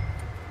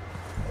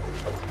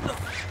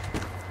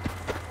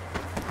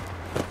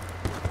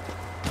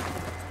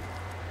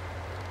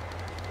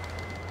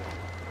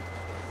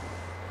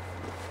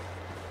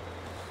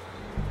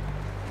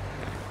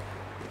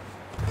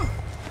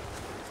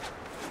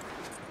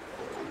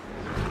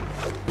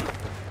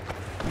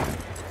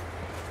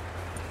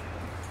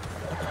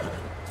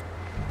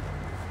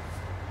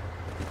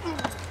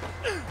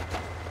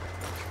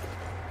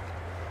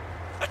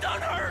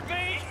 Don't hurt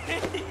me!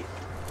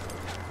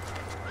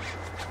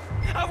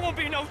 I won't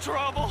be no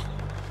trouble!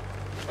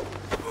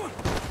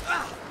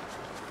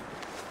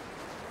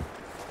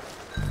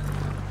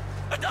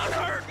 Don't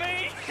hurt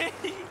me!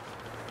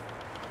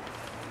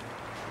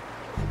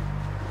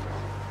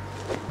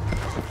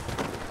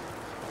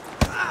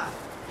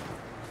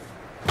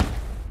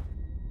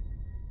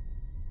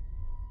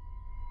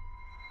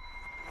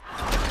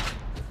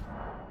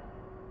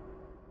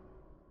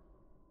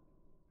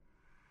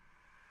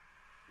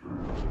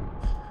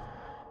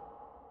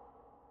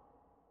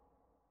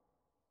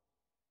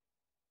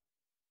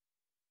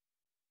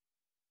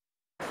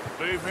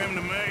 Leave him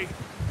to me.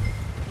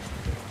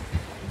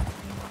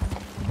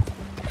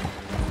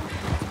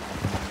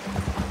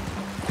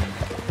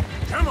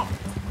 Come on.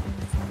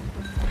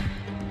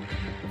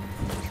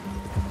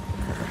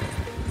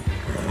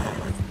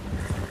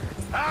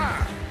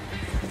 Ah!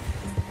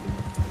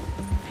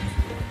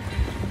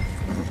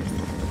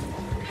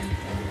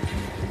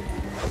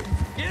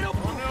 Get up!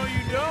 Oh, no,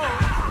 you don't.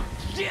 Ah,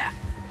 shit!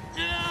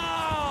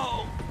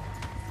 No!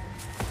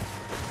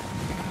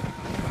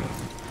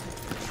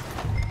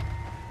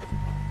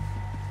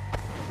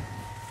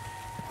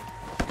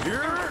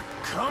 You're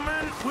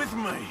coming with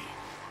me.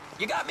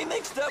 You got me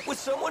mixed up with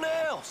someone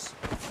else.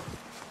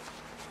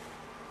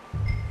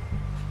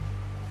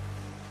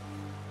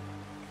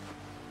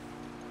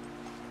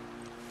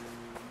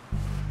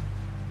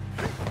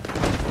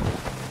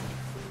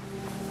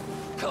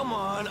 Come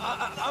on,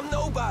 I'm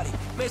nobody,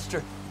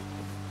 mister.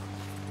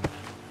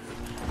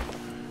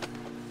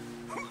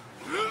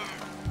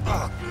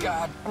 Oh,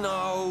 God,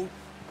 no.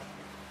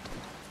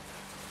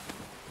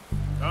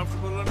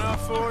 Comfortable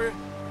enough for you?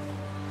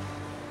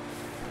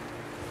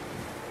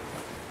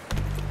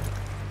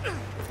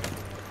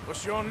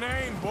 What's your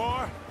name,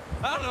 boy?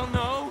 I don't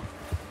know.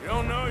 You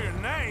don't know your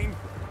name?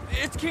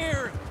 It's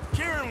Kieran.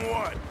 Kieran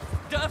what?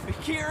 Duffy,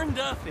 Kieran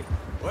Duffy.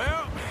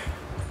 Well,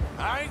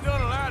 I ain't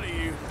gonna lie to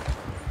you.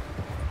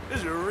 This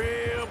is a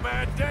real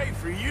bad day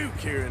for you,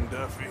 Kieran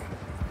Duffy.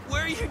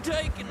 Where are you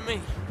taking me?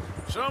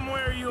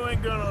 Somewhere you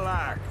ain't gonna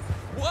like.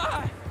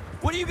 Why?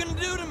 What are you gonna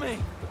do to me?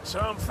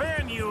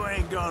 Something you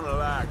ain't gonna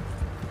like.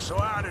 So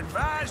I'd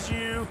advise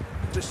you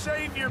to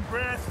save your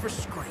breath for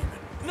screaming.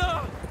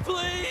 No,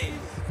 please!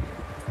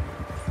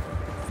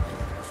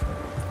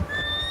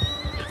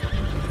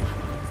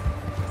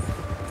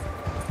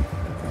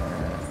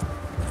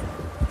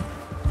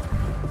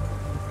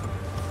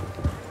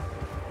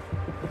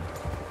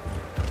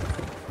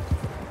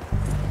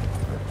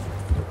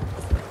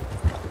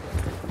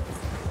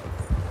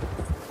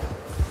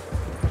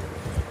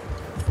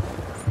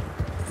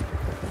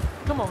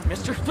 Come on,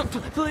 mister.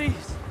 Please.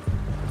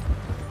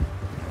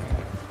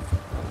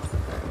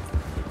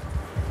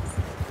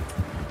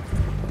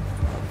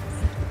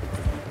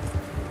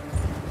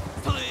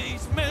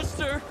 Please,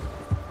 mister.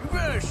 You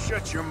better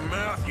shut your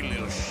mouth, you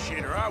little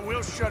shit, or I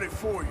will shut it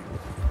for you.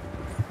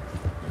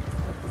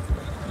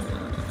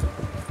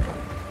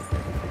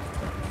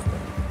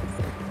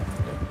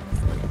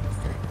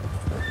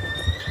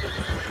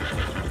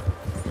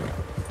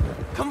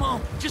 Come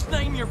on, just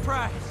name your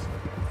price.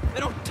 They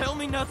don't tell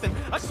me nothing,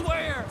 I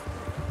swear.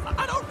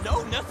 I don't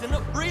know nothing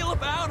real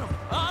about them,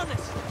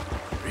 honest.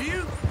 Are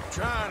you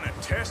trying to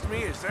test me?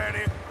 Is that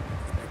it?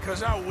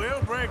 Because I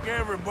will break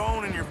every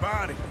bone in your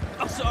body.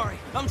 I'm sorry,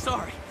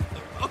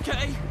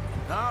 okay?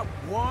 Not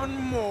one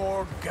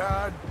more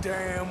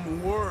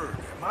goddamn word.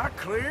 Am I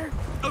clear?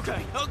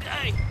 Okay.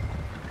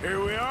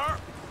 Here we are,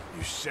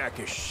 you sack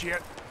of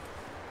shit.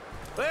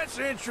 Let's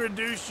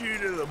introduce you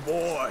to the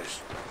boys.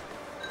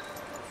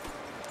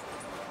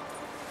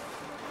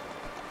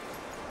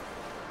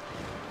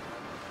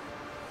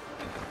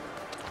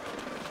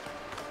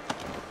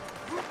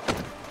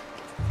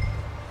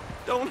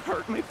 Don't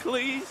hurt me,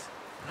 please.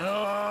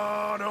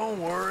 Oh, don't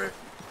worry.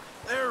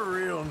 They're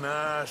real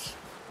nice.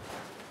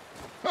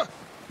 Huh.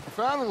 You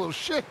found a little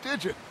shit,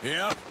 did you?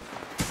 Yeah.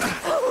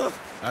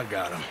 I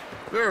got him.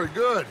 Very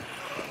good.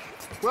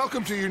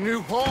 Welcome to your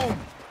new home.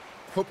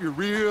 Hope you're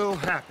real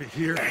happy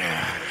here.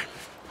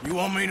 You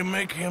want me to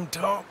make him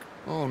talk?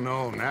 Oh,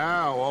 no,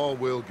 now all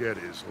we'll get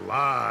is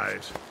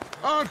lies.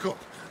 Uncle,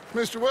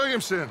 Mr.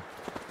 Williamson,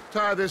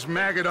 tie this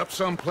maggot up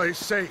someplace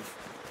safe.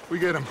 We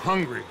get him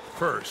hungry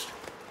first.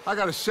 I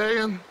got a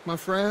saying, my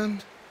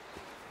friend.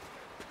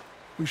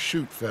 We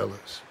shoot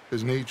fellas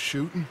as need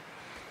shooting,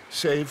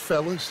 save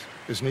fellas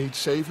as need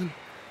saving,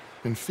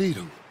 and feed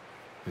 'em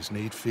as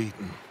need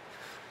feeding.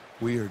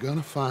 We are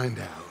gonna find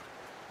out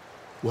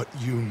what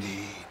you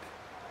need.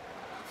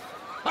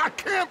 I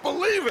can't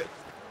believe it!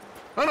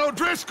 An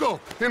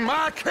O'Driscoll in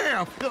my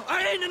camp! No,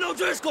 I ain't an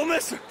O'Driscoll,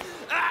 mister!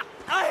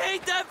 I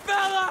hate that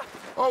fella!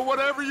 Oh,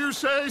 whatever you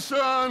say,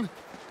 son.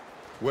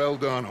 Well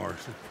done,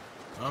 Arthur.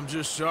 I'm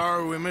just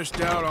sorry we missed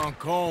out on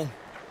Colm.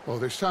 Oh,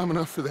 there's time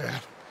enough for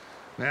that.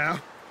 Now,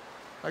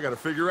 I gotta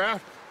figure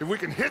out if we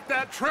can hit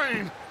that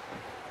train.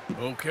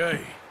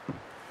 Okay.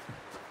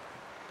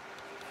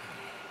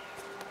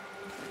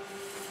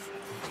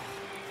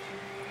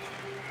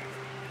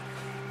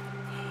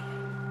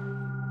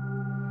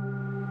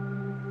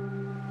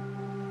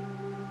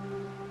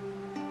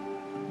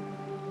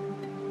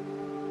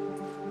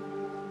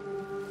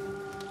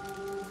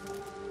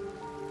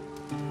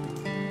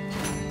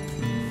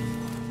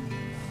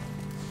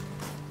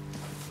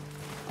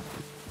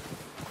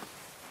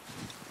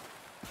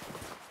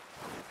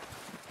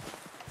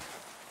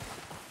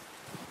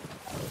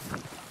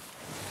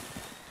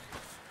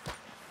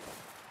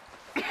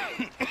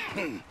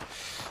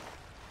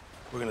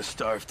 We're gonna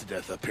starve to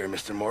death up here,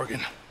 Mr.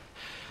 Morgan.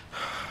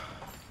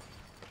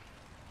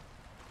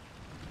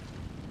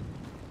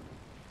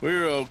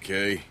 We're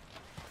okay.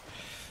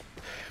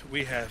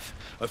 We have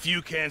a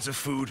few cans of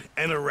food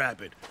and a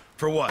rabbit.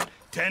 For what,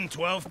 10,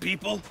 12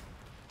 people?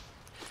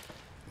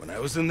 When I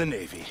was in the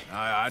Navy...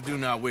 I do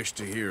not wish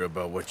to hear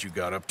about what you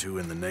got up to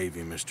in the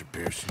Navy, Mr.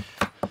 Pearson.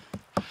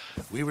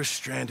 We were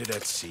stranded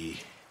at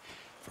sea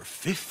for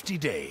 50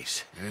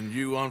 days. And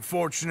you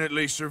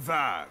unfortunately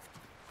survived.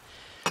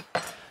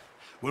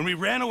 When we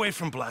ran away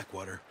from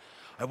Blackwater,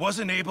 I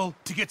wasn't able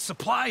to get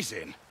supplies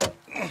in.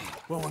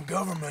 Well, when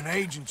government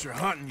agents are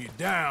hunting you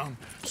down,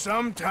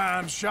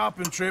 sometimes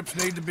shopping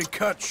trips need to be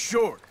cut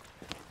short.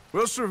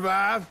 We'll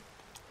survive.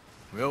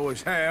 We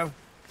always have.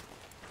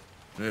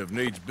 If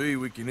needs be,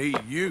 we can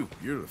eat you.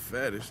 You're the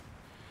fattest.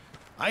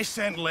 I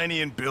sent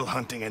Lenny and Bill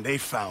hunting, and they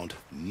found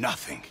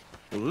nothing.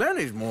 Well,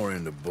 Lenny's more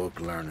into book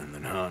learning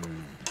than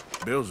hunting.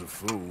 Bill's a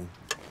fool.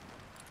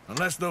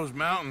 Unless those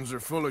mountains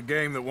are full of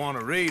game that want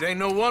to read, ain't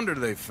no wonder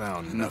they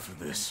found Enough of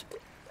this.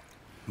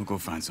 We'll go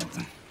find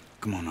something.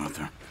 Come on,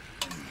 Arthur.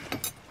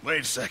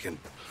 Wait a second.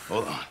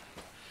 Hold on.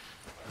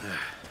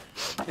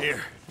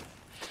 Here.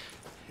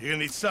 You're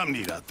gonna need something to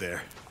eat out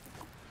there.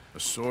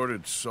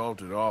 Assorted,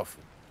 salted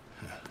offal.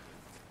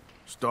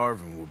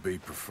 Starving will be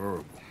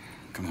preferable.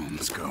 Come on,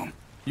 let's go.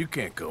 You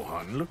can't go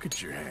hunting. Look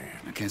at your hand.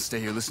 I can't stay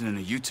here listening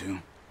to you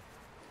two.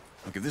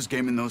 Look, if there's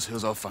game in those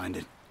hills, I'll find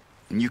it.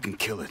 And you can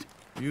kill it.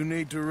 You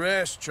need to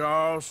rest,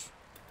 Charles.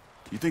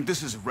 You think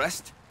this is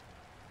rest?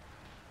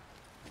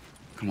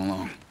 Come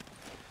along.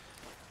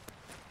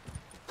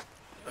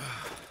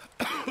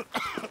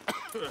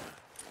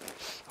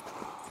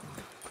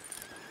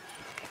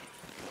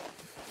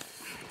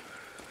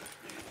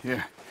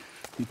 Here,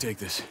 you take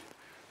this.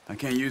 I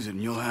can't use it,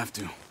 and you'll have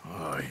to.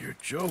 Oh, you're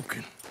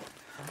joking.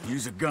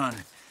 Use a gun,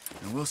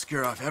 and we'll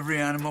scare off every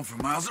animal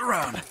for miles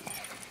around.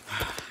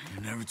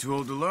 You're never too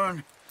old to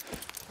learn,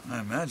 I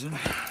imagine.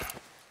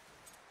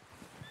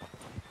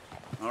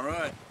 All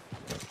right,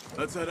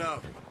 let's head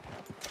out.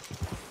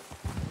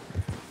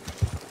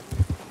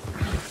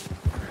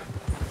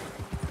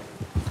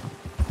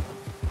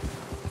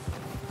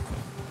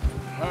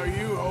 How are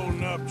you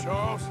holding up,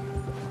 Charles?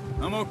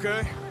 I'm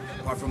okay,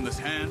 apart from this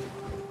hand.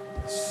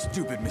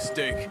 Stupid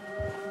mistake.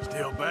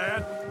 Still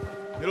bad?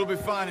 It'll be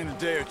fine in a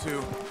day or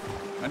two.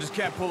 I just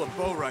can't pull a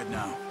bow right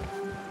now.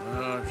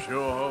 I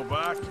sure hope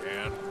I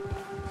can.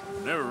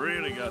 Never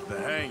really got the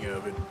hang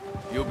of it.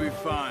 You'll be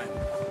fine.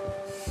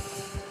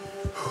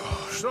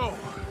 So,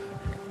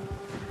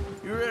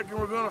 you reckon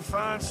we're gonna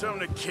find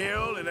something to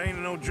kill that ain't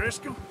an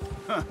O'Driscoll?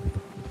 Huh.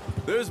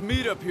 There's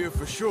meat up here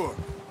for sure.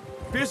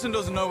 Pearson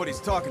doesn't know what he's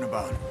talking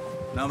about.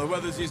 Now the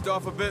weather's eased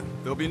off a bit,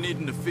 they'll be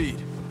needing to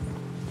feed.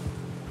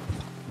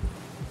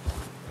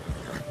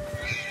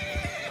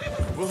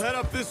 We'll head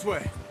up this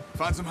way.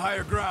 Find some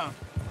higher ground.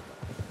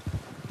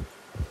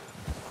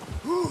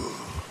 Whew.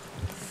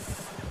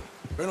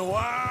 Been a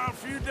wild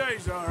few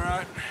days, all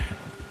right.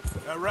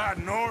 That ride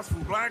north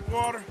from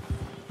Blackwater,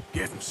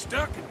 getting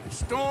stuck in the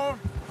storm,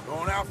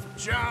 going out for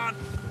John,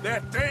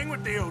 that thing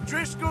with the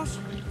O'Driscolls.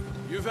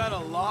 You've had a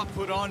lot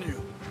put on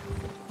you.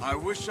 I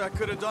wish I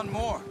could have done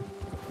more.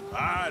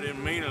 I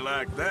didn't mean it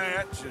like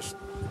that, just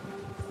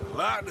a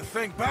lot to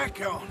think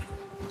back on.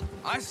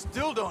 I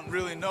still don't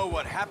really know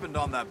what happened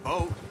on that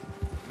boat.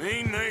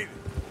 Me neither.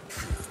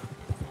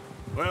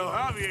 Well,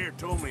 Javier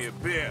told me a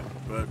bit,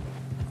 but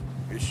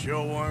it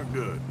sure weren't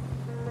good.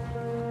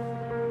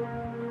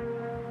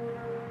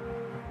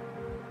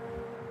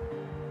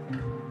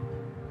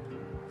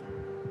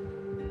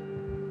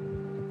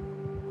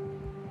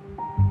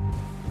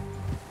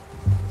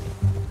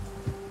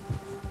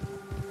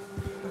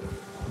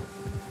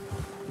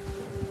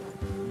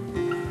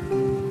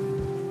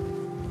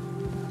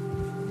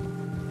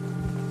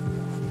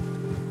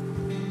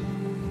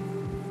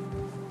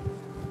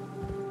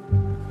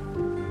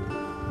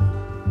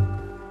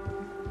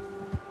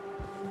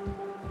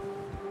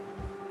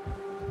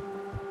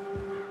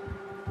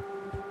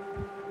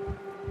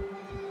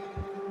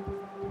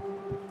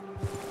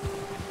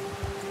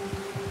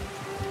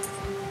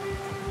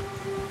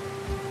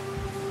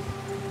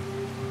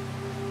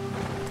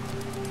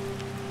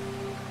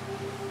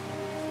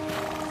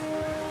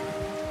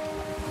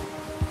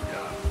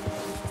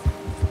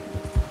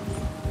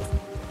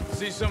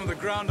 See some of the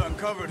ground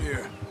uncovered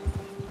here.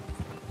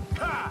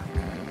 Ha!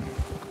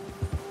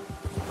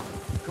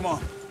 Come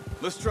on,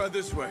 let's try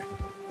this way.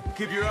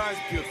 Keep your eyes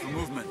peeled for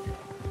movement.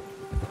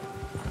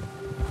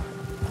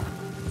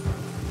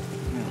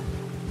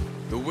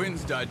 The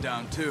wind's died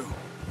down too.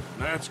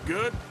 That's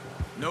good.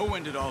 No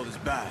wind at all is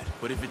bad,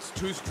 but if it's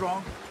too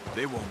strong,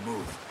 they won't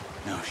move.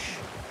 Now shh,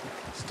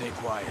 stay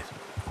quiet.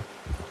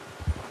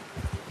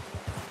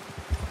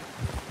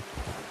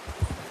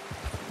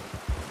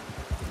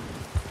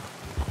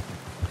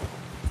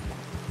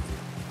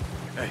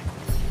 Hey,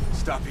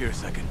 stop here a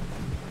second.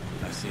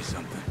 I see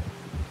something.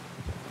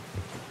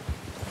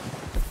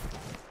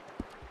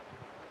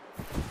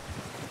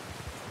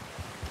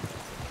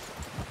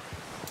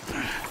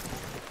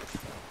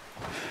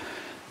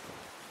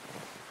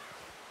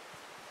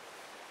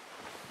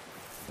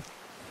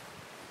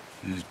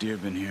 There's deer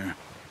been here.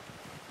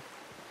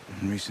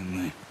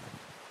 Recently.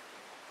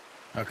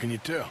 How can you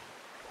tell?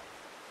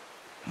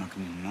 How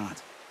can you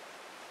not?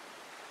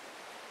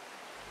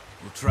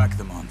 We'll track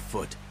them on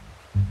foot.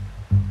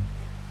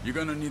 You're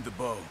gonna need the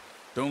bow.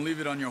 Don't leave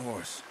it on your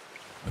horse.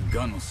 A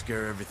gun will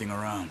scare everything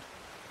around.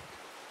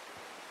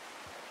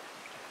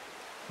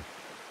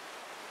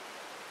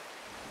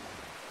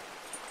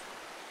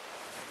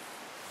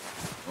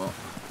 Well,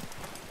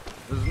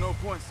 there's no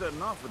point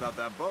setting off without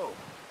that bow.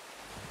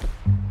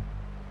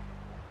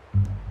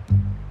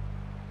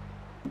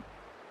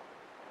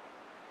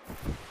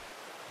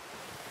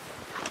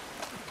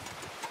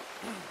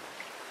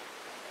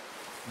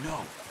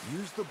 No,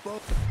 use the bow.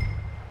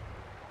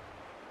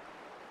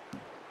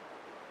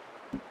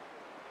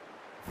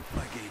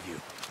 I gave you.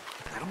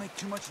 That'll make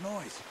too much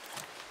noise.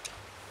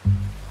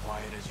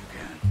 Quiet as you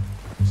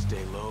can.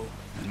 Stay low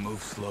and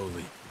move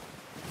slowly.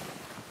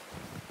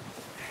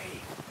 Hey,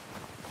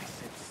 I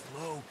said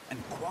slow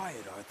and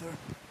quiet, Arthur.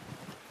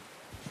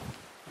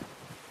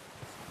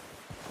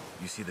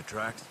 You see the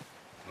tracks?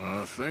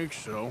 I think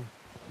so.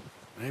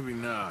 Maybe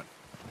not.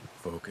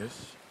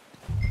 Focus.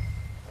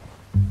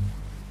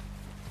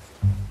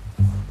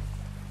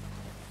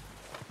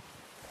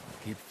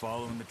 Keep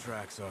following the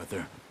tracks,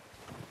 Arthur.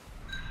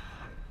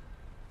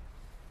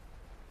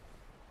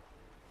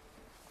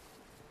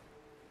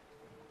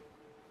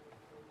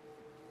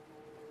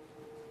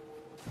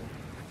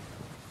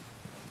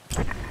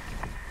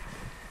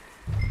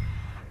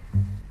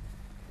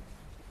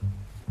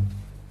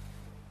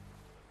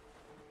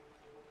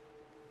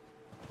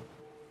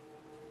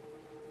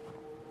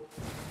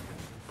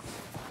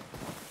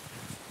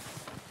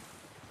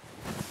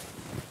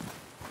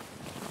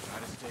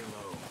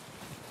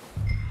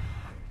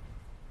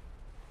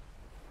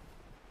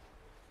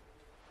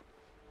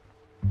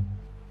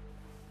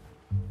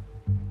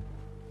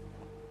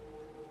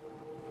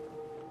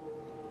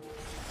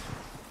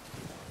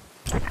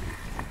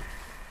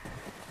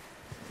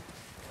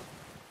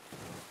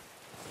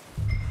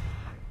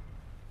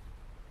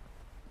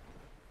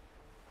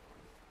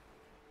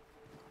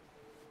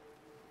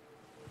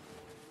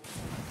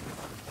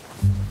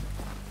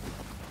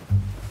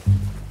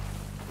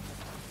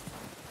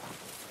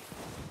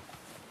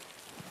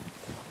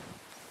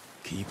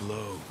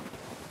 glow.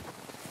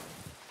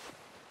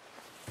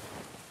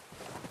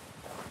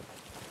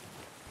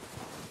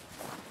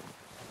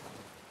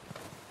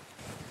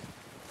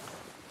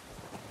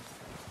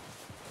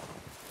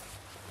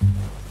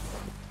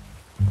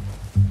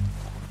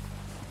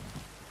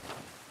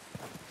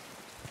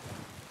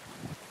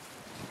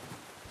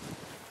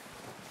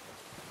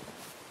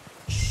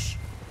 Shh!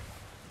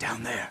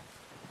 Down there.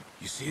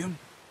 You see him?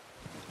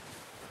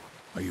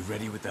 Are you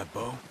ready with that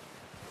bow?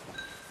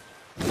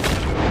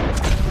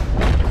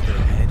 Their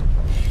head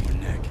or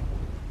neck.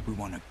 We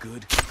want a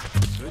good shot.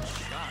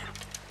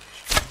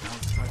 Now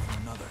let's try for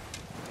another.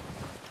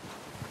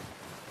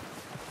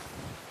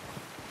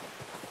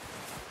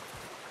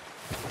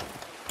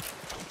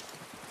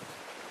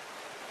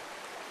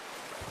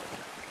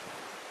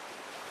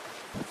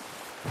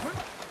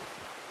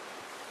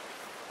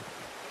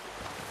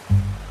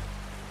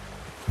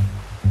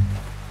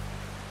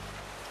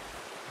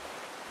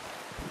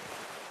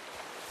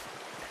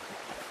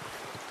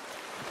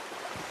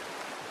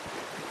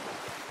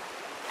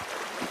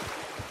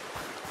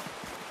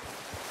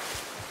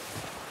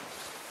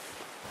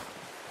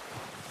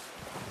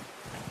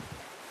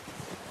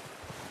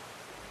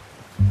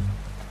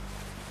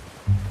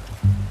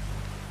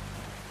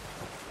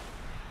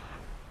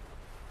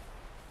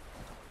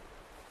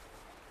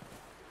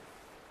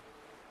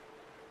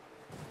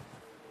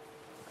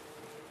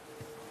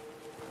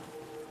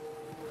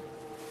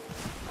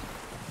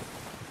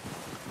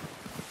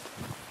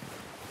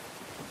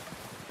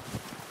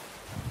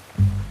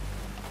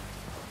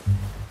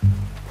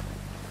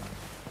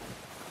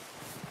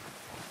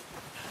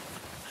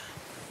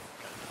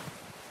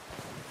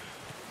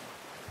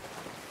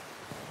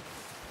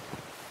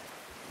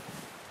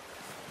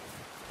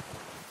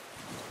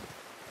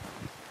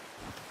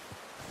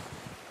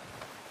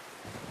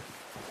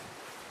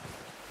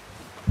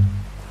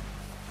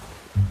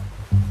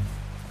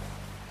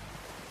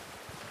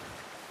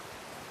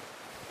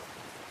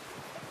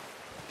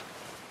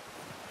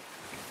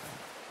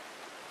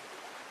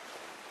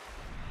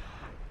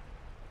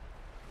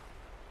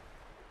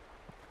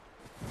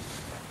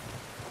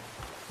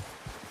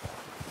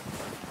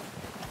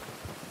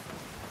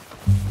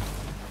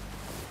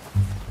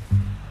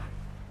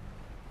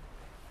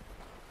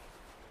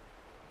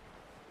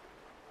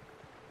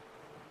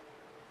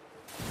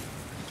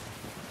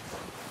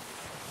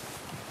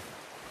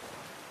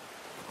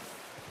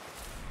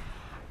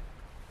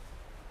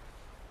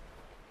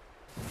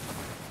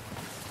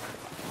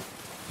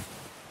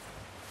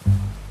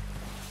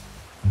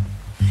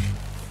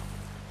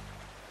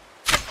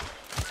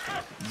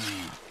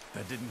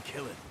 That didn't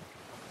kill it.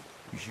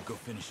 You should go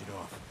finish it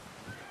off.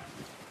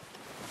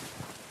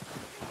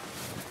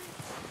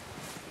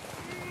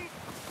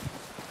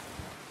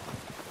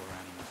 Poor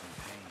animal's in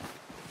pain.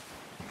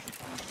 You should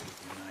finish it with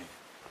your knife.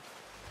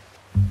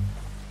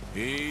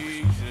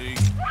 Easy.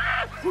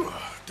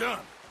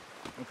 Done.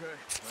 Okay,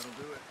 that'll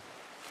do it.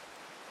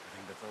 I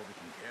think that's all we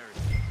can carry.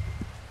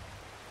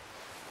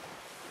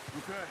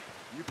 Okay,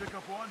 you pick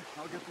up one,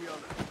 I'll get the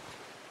other.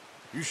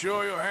 You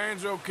sure your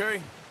hand's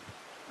okay?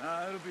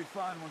 It'll be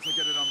fine once I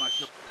get it on my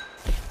shoulder.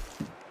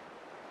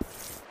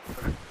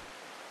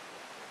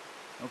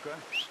 Okay,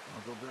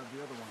 I'll go grab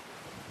the other one.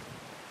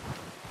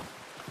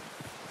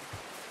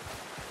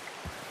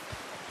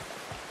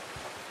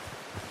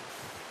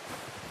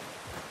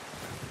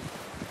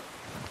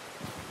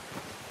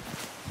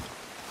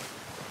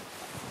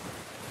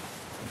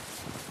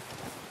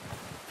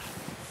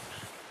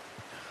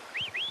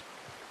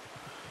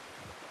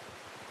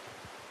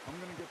 I'm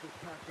gonna get this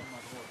packed on my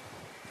horse.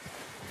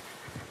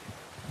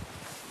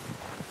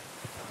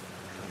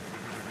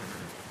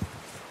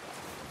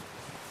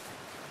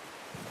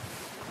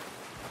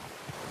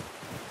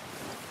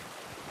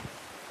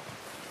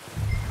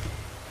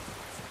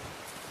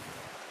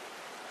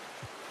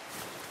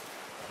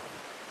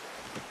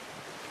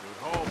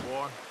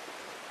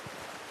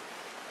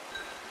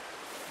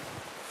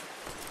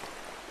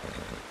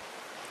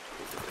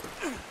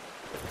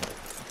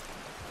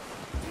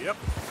 Yep.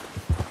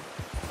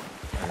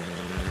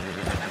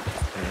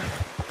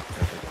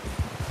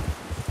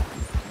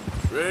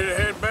 Ready to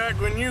head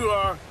back when you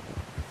are.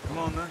 Come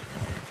on, then.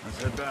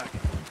 Let's head back.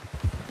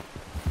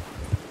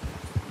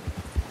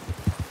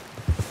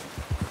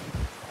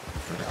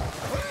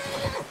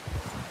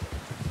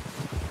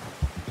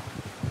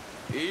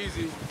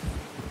 Easy.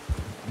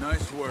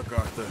 Nice work,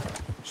 Arthur.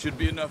 Should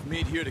be enough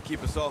meat here to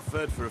keep us all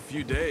fed for a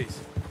few days.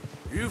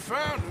 You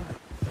found him.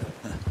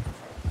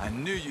 I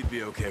knew you'd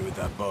be okay with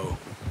that bow.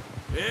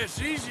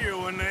 It's easier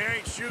when they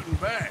ain't shooting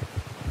back.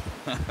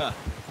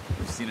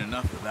 We've seen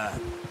enough of that.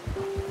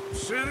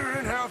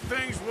 Considering how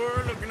things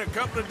were looking a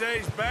couple of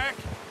days back,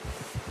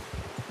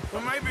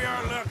 well, maybe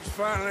our luck's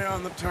finally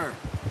on the turn.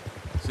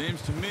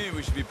 Seems to me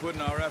we should be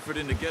putting our effort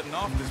into getting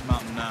off this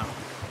mountain now.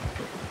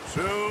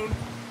 Soon.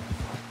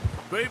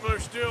 People are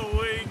still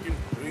weak,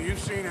 and you've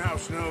seen how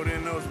snowed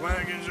in those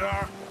wagons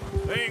are.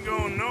 They ain't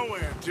going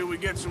nowhere until we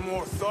get some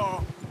more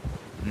thaw.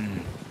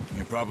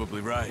 You're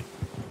probably right.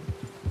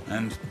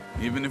 And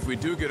even if we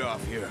do get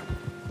off here,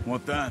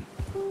 what then?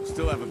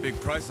 Still have a big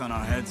price on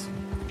our heads.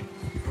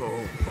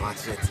 Oh,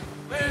 watch it.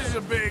 This is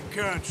a big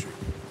country.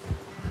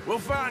 We'll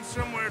find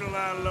somewhere to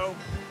lie low.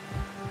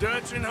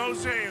 Dutch and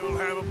Jose will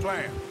have a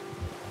plan.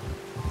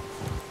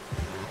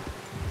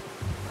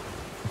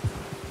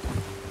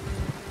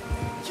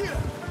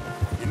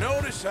 You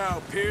notice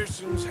how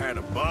Pearson's had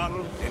a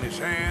bottle in his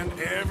hand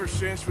ever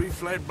since we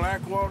fled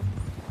Blackwater?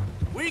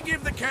 We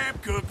give the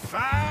camp cook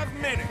 5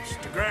 minutes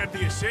to grab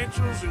the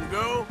essentials and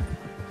go,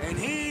 and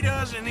he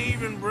doesn't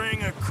even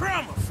bring a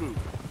crumb of food.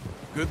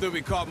 Good that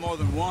we caught more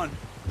than one.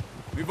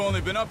 We've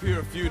only been up here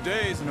a few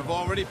days and have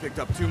already picked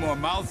up 2 more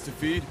mouths to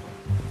feed.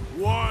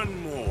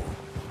 1 more.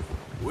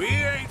 We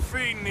ain't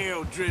feeding the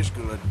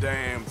O'Driscoll a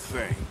damn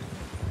thing.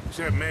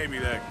 Except maybe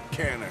that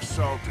can of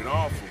salted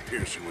offal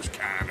Pearson was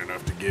kind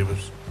enough to give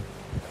us.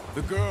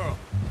 The girl.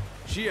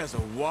 She has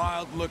a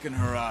wild look in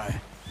her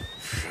eye.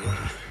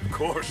 Of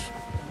course.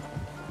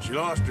 She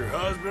lost her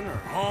husband,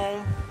 her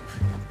home,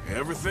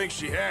 everything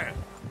she had.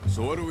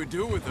 So what do we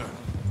do with her?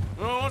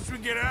 Well, once we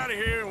get out of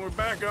here and we're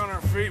back on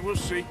our feet, we'll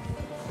see.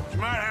 She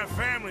might have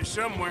family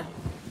somewhere.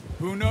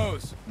 Who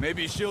knows?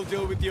 Maybe she'll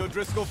deal with the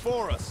O'Driscoll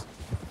for us.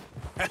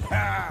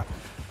 Well,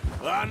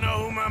 I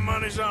know who my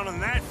money's on in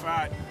that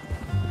fight.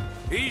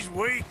 He's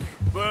weak,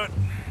 but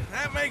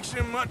that makes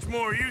him much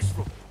more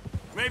useful.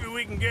 Maybe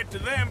we can get to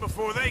them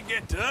before they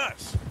get to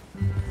us.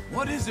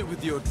 What is it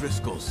with the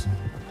O'Driscolls?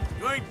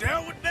 You ain't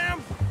dealt with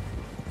them?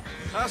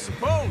 I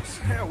suppose.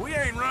 Yeah, we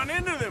ain't run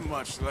into them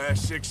much the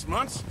last 6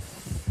 months.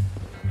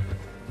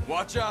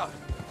 Watch out.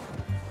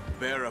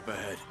 Bear up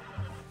ahead.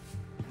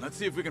 Let's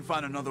see if we can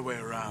find another way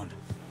around.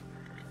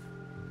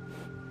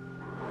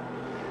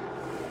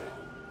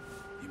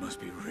 You must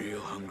be real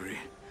hungry.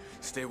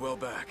 Stay well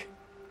back.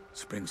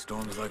 Spring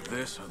storms like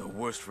this are the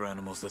worst for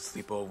animals that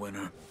sleep all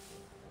winter.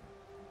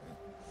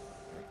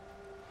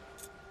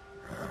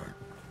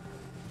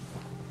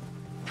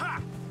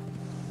 Ha!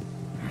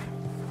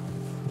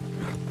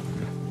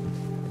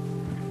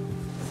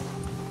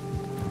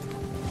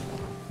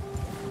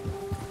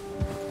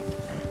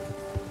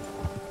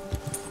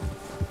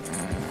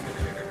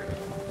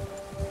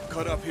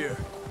 Cut up here,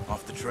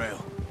 off the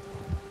trail.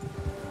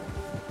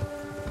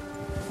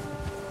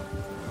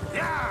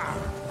 Yeah!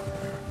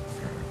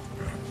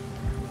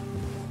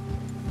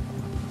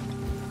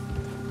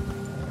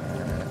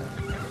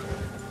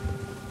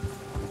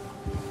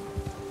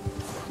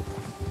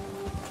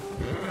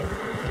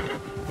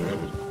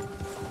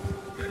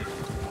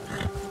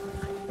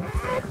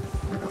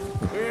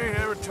 We ain't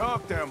ever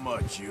talked that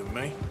much, you and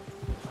me.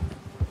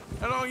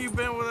 How long you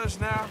been with us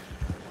now?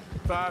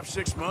 5,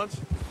 6 months?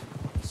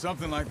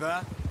 Something like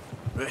that?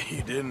 Bet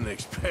you didn't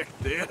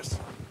expect this.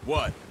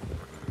 What?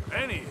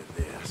 Any of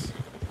this.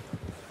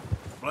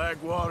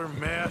 Blackwater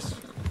mess.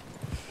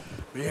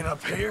 Being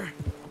up here.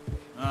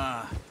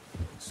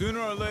 Sooner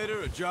or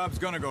later, a job's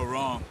gonna go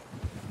wrong.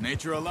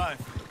 Nature of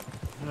life.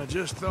 I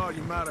just thought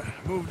you might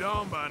have moved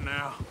on by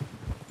now.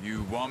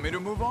 You want me to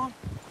move on?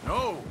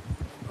 No.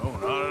 No,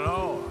 not at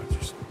all. I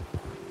just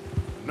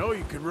know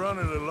you could run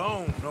it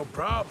alone, no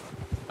problem.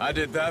 I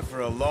did that for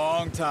a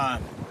long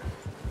time.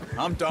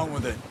 I'm done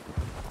with it.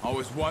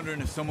 Always wondering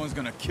if someone's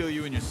gonna kill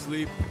you in your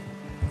sleep.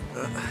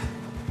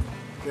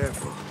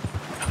 Careful.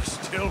 I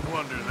still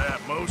wonder that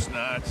most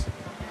nights.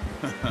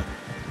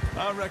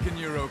 I reckon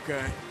you're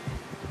okay.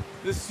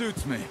 This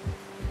suits me.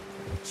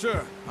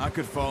 Sure, I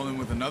could fall in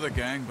with another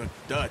gang, but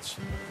Dutch...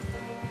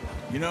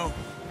 You know,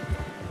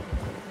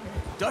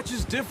 Dutch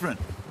is different.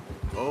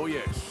 Oh,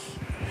 yes.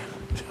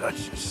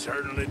 Dutch is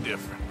certainly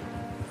different.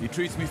 He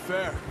treats me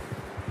fair.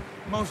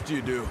 Most of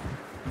you do.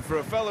 And for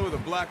a fellow with a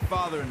black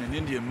father and an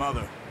Indian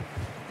mother,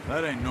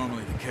 that ain't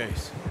normally the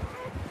case.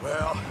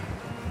 Well,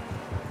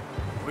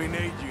 we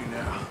need you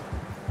now.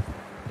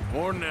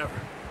 More than ever.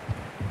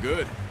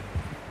 Good.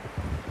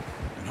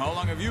 And how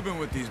long have you been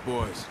with these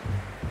boys?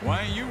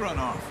 Why ain't you run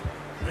off?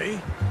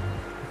 Me?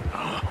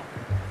 Oh,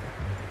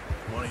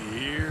 20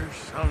 years,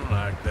 something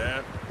like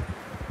that.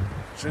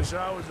 Since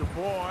I was a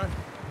boy.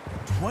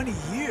 20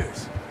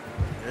 years?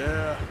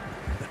 Yeah.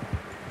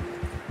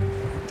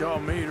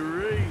 Taught me to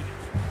read.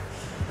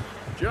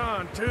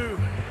 John, too.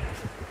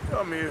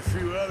 Taught me a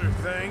few other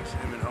things,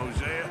 him and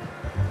Hosea.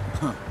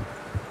 Huh.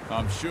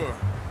 I'm sure.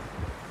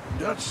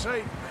 Dutch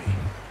saved me.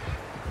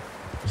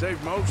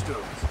 Saved most of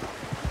us.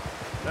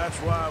 That's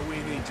why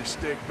we need to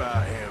stick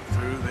by him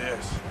through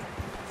this.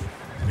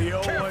 He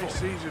always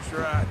sees us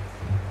right.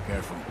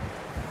 Careful.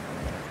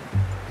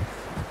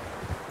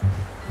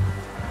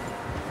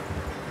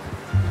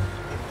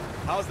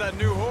 How's that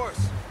new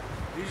horse?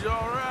 He's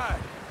all right.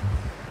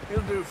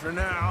 He'll do for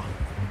now.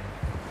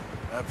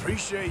 I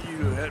appreciate you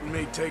letting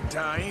me take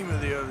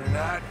Taima the other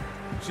night.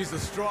 She's a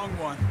strong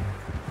one.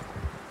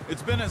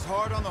 It's been as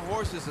hard on the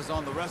horses as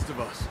on the rest of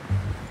us.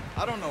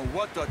 I don't know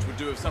what Dutch would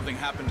do if something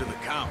happened to the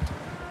Count.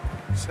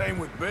 Same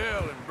with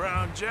Bill and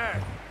Brown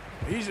Jack.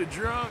 He's a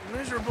drunk,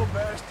 miserable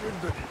bastard,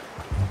 but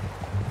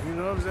he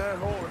loves that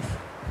horse.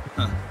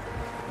 Huh.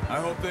 I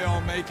hope they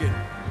all make it.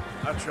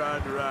 I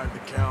tried to ride the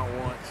Count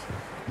once.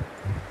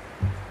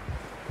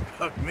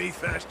 Fuck me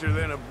faster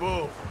than a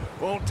bull.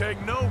 Won't take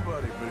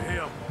nobody but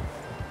him.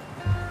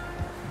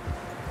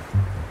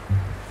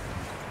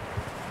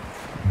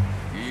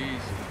 Easy.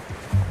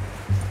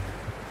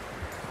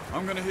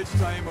 I'm gonna hitch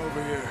tie him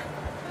over here.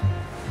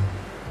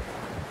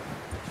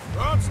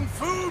 Brought some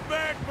food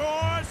back,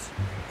 boys!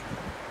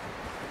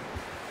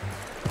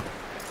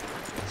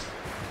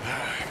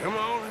 Come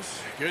on,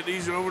 let's get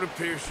these over to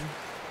Pearson.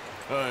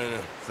 And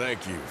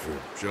thank you for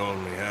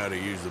showing me how to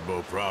use the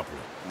bow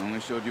properly. I only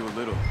showed you a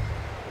little.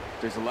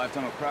 Takes a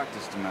lifetime of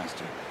practice to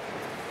master.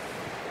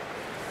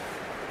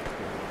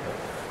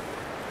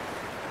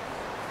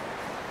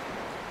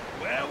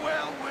 Well,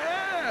 well,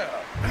 well!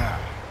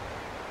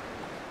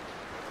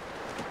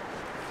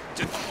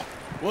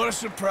 What a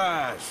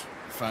surprise.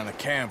 Find a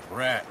camp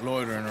rat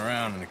loitering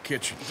around in the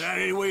kitchen. Is that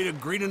any way to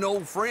greet an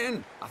old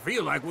friend? I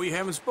feel like we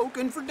haven't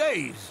spoken for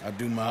days. I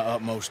do my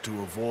utmost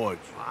to avoid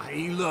you.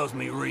 He loves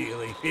me,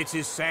 really. It's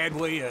his sad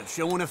way of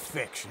showing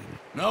affection.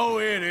 No,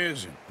 it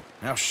isn't.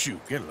 Now shoot,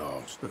 get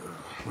lost.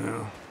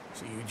 Well,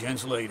 see you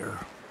gents later.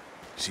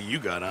 See, you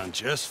got on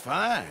just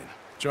fine.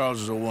 Charles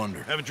is a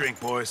wonder. Have a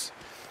drink, boys.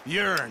 You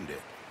earned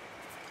it.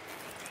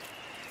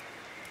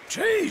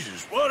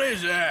 Jesus, what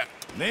is that?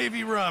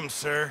 Navy rum,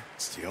 sir.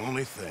 It's the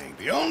only thing.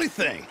 The only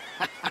thing.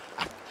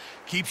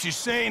 Keeps you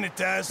sane, it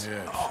does.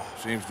 Yes,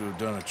 seems to have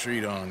done a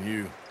treat on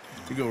you.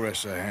 You go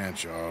rest that hand,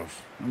 Charles.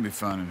 I'll be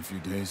fine in a few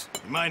days.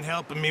 You mind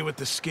helping me with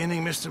the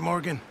skinning, Mr.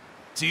 Morgan?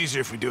 It's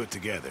easier if we do it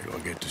together. Do I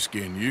get to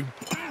skin you?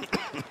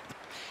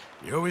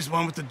 You're always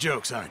one with the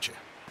jokes, aren't you?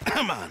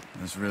 Come on.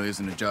 This really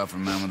isn't a job for a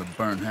man with a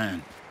burnt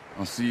hand.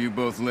 I'll see you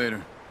both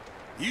later.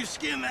 You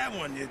skinned that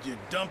one you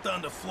dumped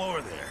on the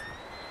floor there.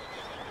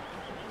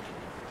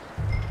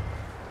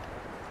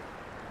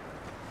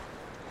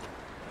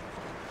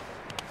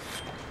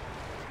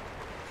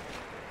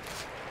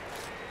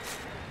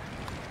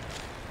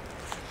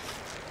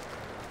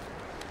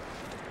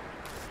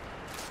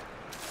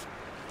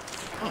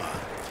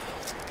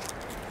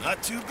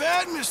 Not too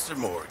bad, Mr.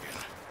 Morgan.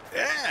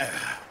 Yeah.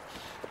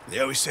 They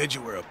always said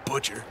you were a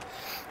butcher.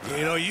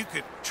 You know, you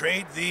could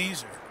trade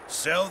these or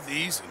sell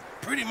these in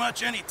pretty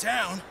much any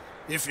town.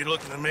 If you're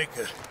looking to make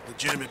a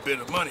legitimate bit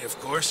of money, of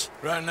course.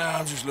 Right now,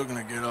 I'm just looking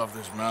to get off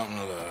this mountain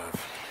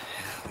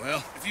alive.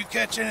 Well, if you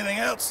catch anything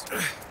else,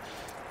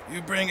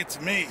 you bring it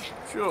to me.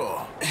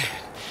 Sure.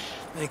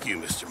 Thank you,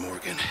 Mr.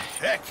 Morgan.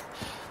 Heck,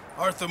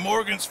 Arthur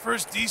Morgan's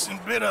first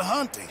decent bit of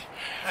hunting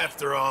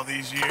after all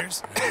these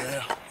years.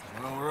 Yeah.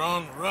 Well, we're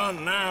on the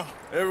run now.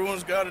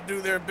 Everyone's got to do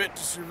their bit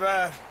to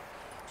survive.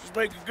 Just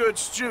make a good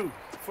stew.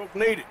 Folk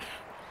need it.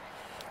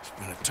 It's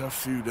been a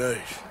tough few days.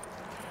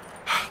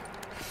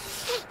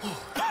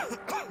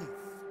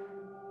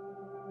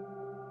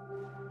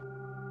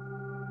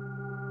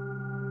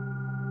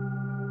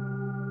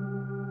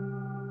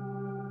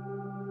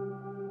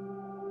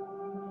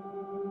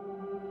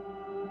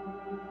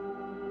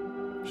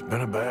 It's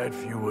been a bad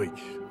few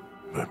weeks,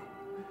 but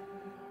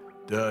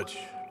Dutch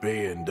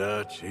being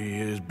Dutch, he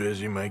is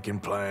busy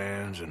making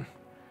plans, and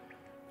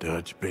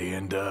Dutch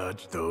being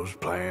Dutch, those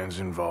plans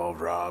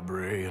involve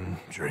robbery and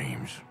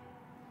dreams.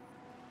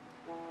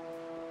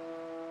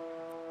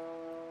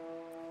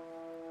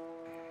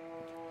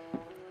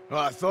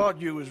 Well, I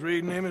thought you was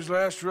reading him his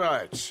last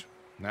rites.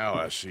 Now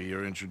I see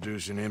you're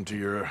introducing him to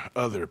your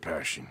other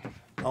passion.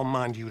 I'll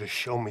mind you to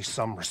show me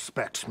some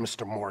respect,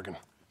 Mr. Morgan.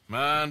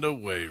 Mind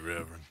away,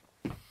 Reverend.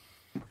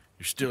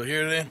 You still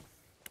here, then?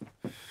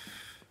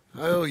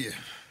 I owe you.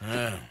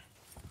 Yeah.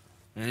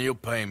 And you'll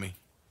pay me.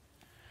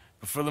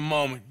 But for the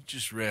moment,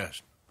 just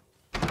rest.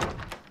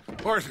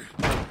 Arthur,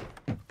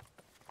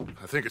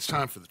 I think it's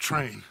time for the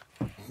train.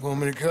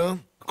 Want me to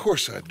come? Of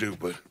course I do,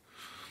 but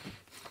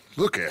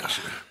look at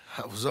you.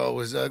 I was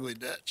always ugly,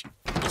 Dutch.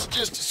 It's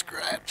just a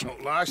scratch.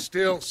 Don't lie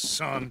still,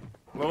 son.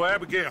 Hello,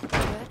 Abigail.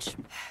 Dutch,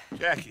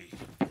 Jackie.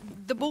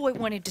 the boy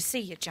wanted to see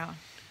you, John.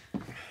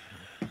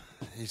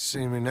 He's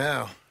seen me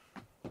now.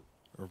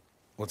 Or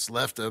what's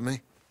left of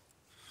me.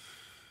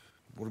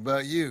 What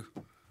about you?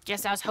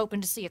 Guess I was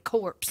hoping to see a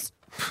corpse.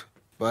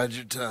 Bide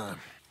your time.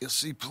 You'll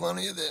see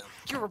plenty of them.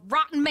 You're a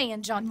rotten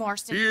man, John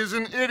Marston. He is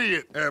an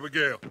idiot,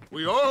 Abigail.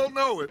 We all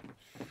know it.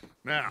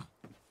 Now,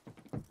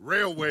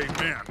 railway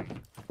men.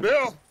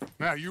 Bill,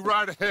 now you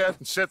ride ahead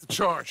and set the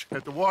charge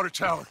at the water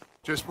tower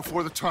just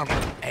before the tunnel.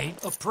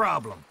 Ain't a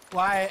problem.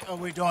 Why are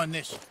we doing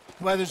this?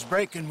 Weather's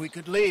breaking. We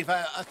could leave.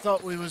 I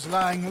thought we was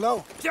lying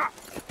low. Yeah,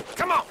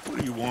 come on. What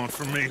do you want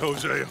from me,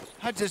 Hosea?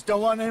 I just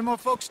don't want any more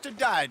folks to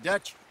die,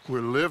 Dutch. We're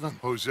living,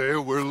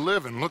 Hosea. We're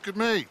living. Look at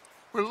me.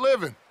 We're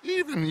living.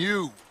 Even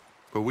you.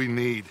 But we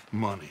need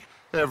money.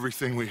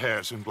 Everything we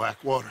has in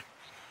Blackwater.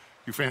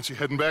 You fancy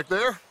heading back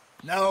there?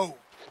 No.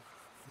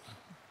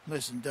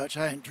 Listen, Dutch,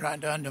 I ain't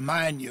trying to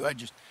undermine you. I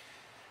just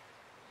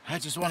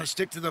want to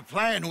stick to the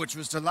plan, which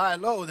was to lie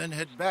low, then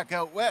head back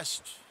out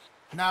west.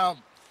 Now,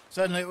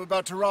 suddenly we're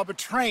about to rob a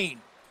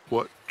train.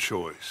 What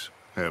choice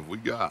have we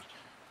got?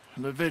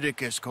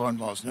 Leviticus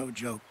Cornwall's no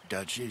joke,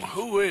 Dutch.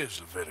 Who is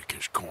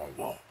Leviticus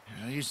Cornwall?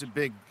 He's a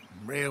big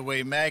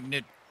railway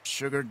magnate,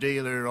 sugar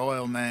dealer,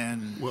 oil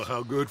man. Well,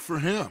 how good for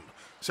him.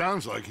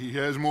 Sounds like he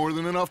has more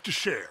than enough to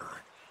share.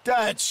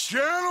 Dutch!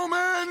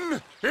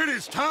 Gentlemen, it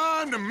is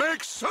time to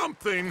make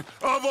something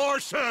of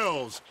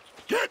ourselves.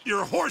 Get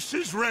your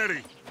horses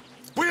ready.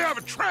 We have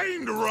a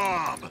train to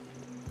rob.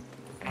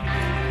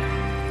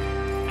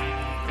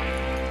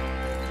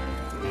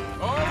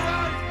 All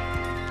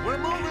right, we're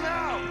moving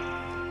out.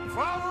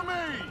 Follow me.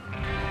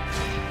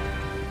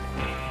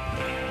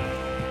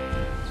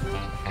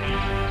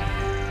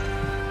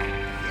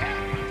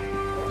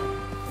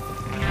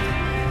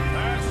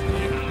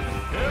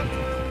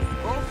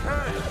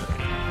 Okay.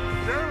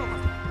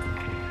 Gentlemen,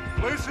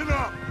 listen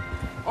up.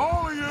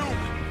 All of you.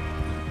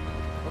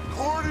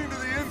 According to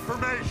the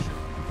information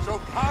so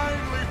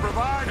kindly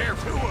provided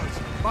to us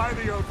by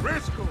the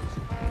O'Driscolls,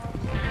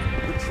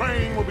 the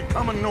train will be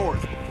coming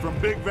north from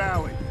Big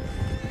Valley.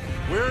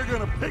 We're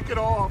gonna pick it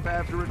off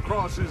after it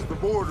crosses the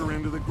border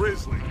into the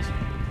Grizzlies.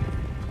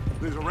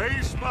 There's a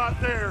raised spot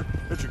there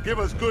that should give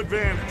us good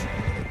vantage.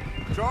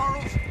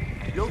 Charles,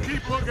 you'll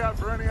keep lookout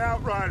for any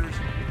outriders.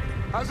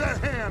 How's that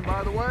hand,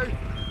 by the way?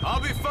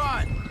 I'll be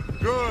fine.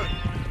 Good.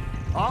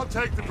 I'll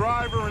take the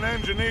driver and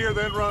engineer,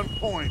 then run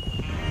point.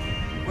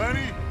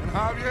 Lenny and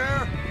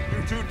Javier,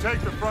 you two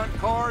take the front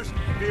cars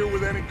and deal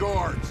with any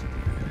guards.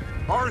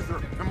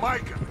 Arthur and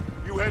Micah,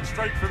 you head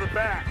straight for the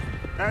back.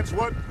 That's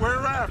what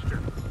we're after.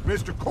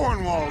 Mr.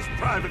 Cornwall's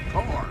private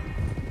car.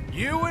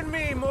 You and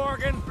me,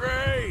 Morgan.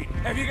 Great.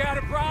 Have you got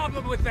a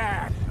problem with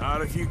that?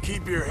 Not if you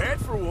keep your head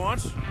for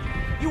once.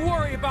 You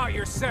worry about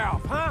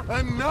yourself, huh?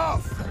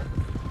 Enough!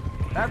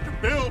 After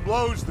Bill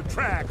blows the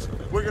tracks,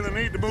 we're gonna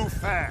need to move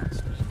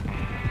fast.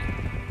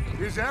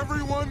 Is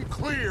everyone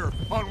clear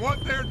on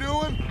what they're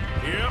doing?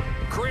 Yep.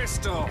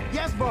 Crystal.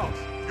 Yes, boss.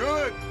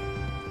 Good.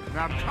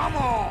 Now come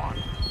on.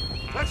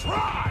 Let's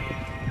ride!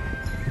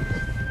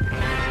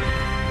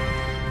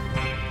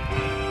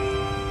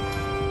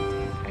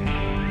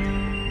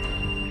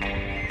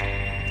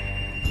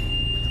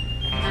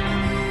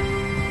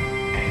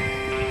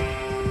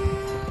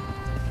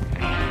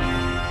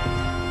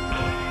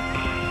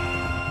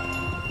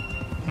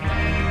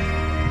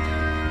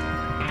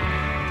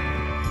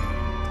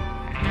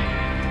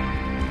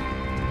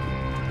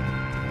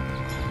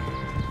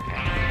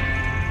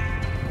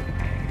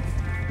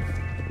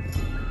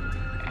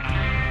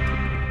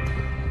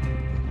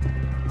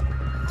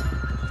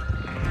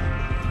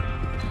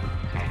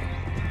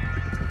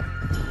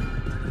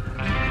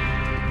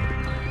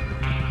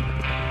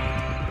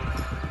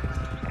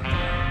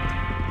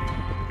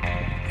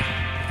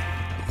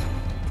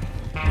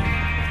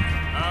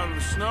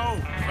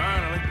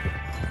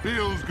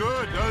 Feels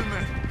good, doesn't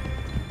it?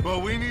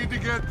 But we need to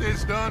get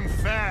this done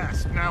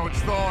fast, now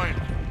it's thawing,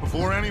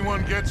 before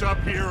anyone gets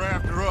up here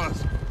after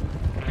us.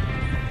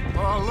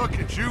 Oh, look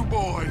at you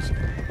boys.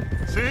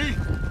 See?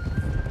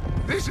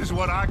 This is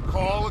what I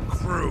call a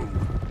crew.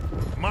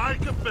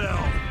 Micah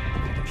Bell.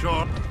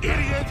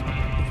 Idiot!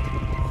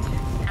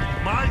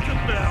 Micah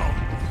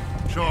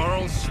Bell.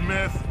 Charles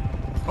Smith.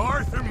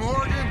 Arthur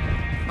Morgan.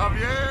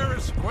 Javier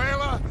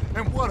Escuela.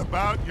 And what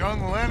about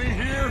young Lenny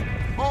here?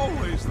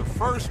 Always the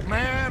first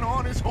man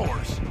on his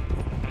horse.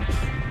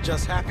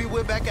 Just happy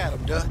we're back at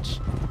him, Dutch.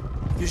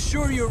 You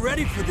sure you're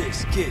ready for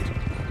this, kid?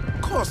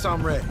 Of course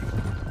I'm ready.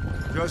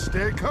 Just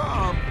stay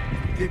calm.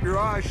 Keep your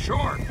eyes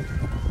sharp.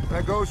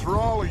 That goes for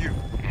all of you.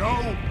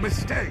 No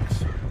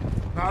mistakes.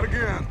 Not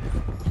again.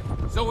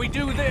 So we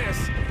do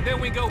this, then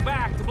we go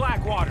back to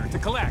Blackwater to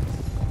collect.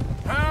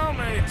 How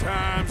many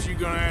times you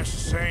gonna ask the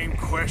same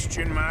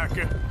question,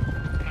 Micah?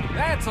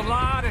 That's a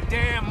lot of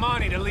damn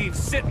money to leave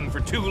sitting for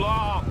too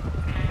long.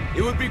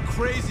 It would be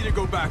crazy to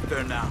go back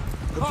there now.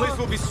 The place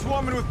will be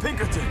swarming with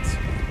Pinkertons.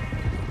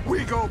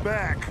 We go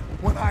back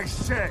when I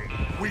say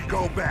we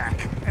go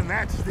back, and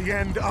that's the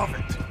end of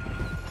it.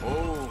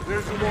 Oh.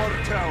 There's the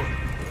water tower.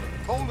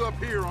 Hold up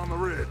here on the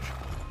ridge.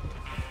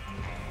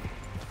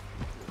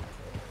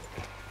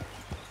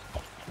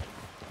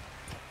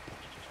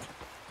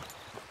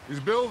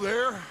 Is Bill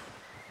there?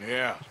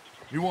 Yeah.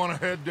 You want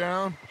to head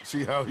down,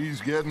 see how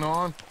he's getting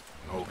on?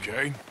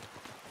 Okay.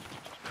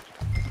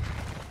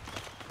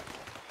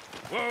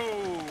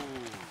 Whoa!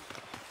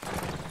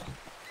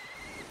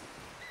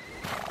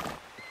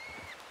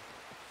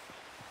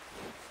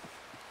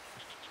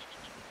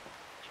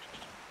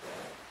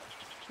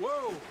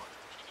 Whoa!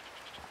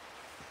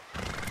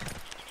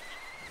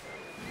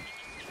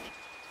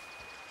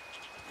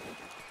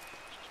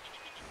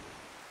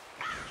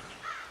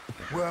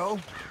 Well,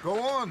 go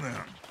on then.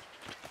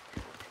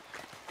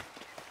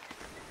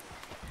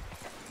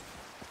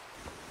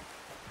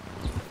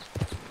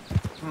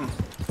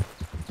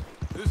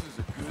 This is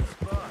a good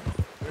spot.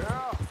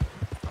 Yeah,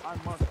 I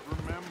must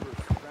remember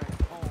to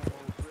thank home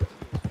old Bristol.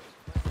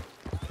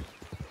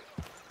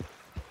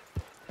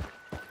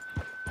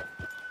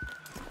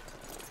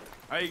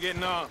 How you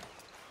getting on?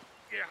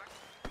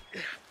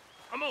 Yeah,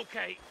 I'm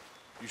okay.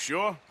 You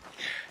sure?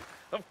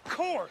 Of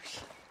course.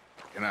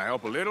 Can I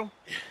help a little?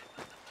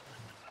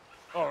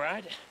 All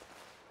right.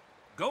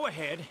 Go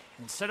ahead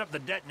and set up the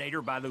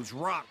detonator by those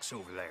rocks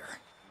over there.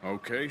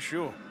 Okay,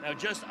 sure. Now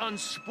just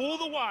unspool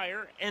the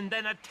wire and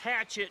then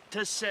attach it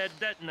to said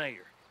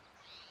detonator.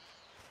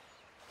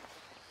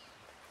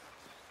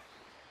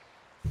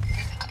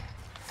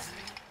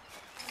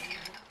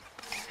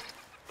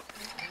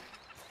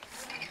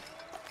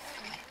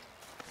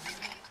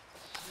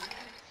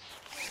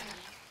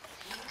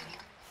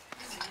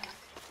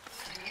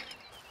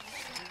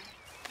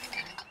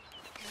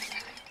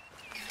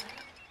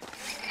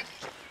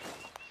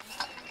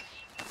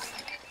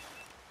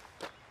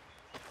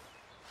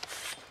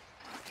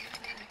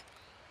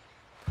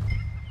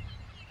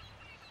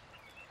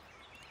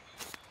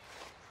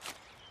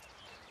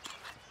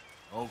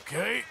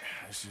 Okay,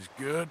 this is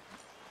good.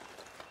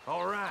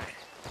 All right.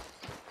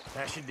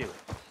 That should do it.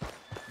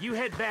 You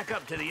head back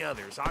up to the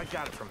others. I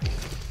got it from here.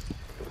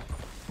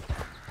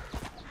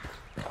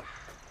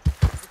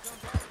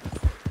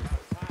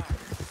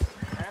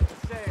 I have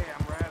to say,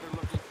 I'm rather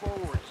looking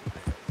forward to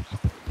this.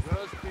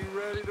 Just be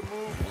ready to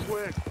move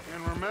quick,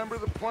 and remember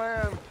the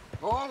plan.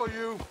 All of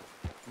you,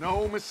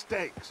 no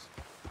mistakes.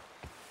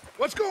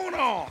 What's going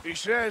on? He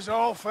says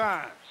all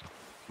fine.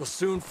 We'll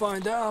soon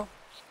find out.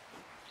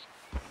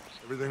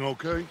 Everything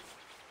okay?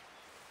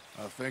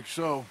 I think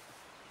so.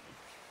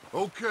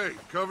 Okay,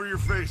 cover your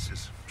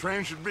faces.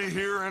 Train should be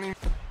here any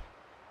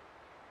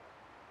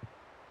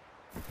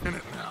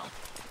minute now.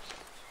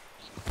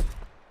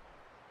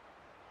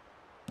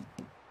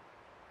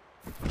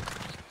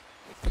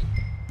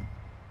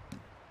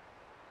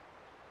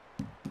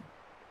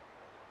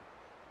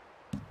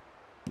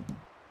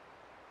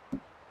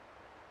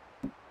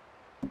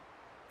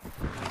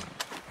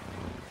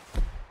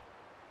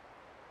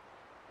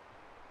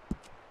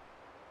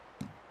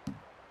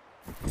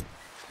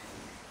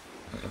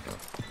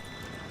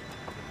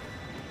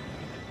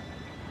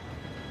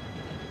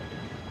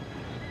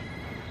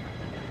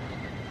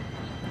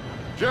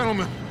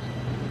 Gentlemen,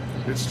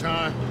 it's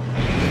time.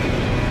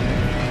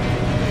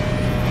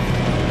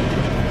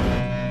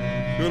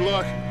 Good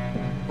luck,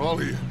 all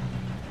of you.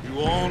 You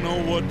all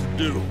know what to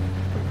do.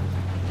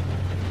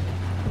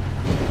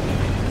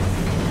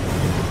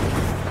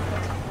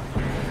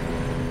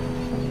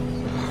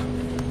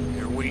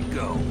 Here we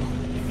go.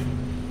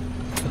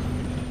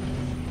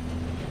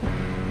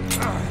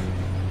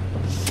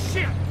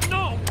 Shit!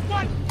 No!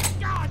 What?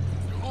 God!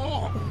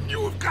 Oh,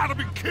 you have got to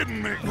be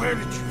kidding me. Where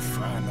did you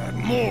find that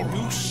moron?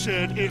 You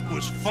said it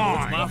was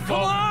fine. It's my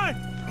fault.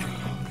 Come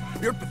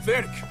on! You're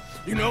pathetic.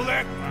 You know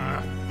that?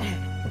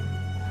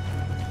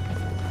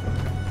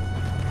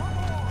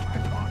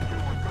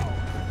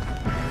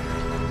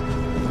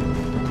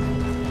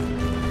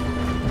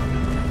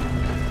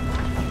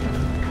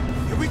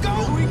 Here we go!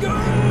 Here we go!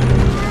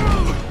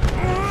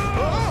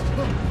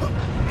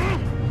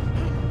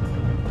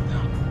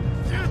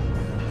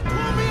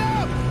 Pull me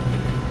up!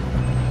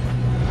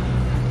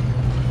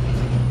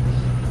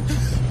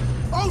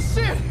 Oh,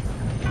 shit!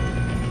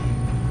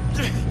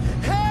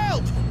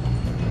 Help!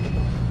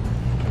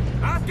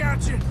 I've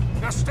got you.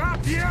 Now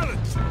stop yelling.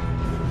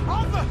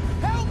 Arthur,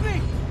 help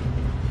me!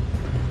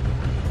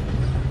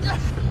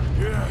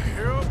 Yeah,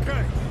 you're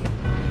okay.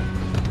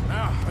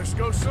 Now, let's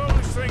go slow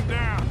this thing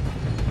down.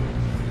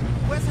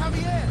 Where's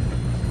Javier?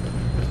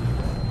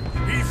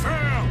 He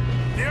fell.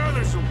 The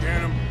others will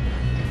get him.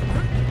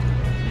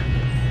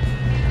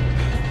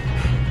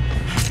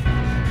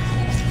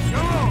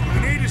 Come on, we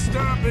need to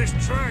stop this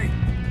train.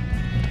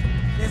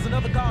 There's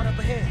another guard up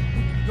ahead.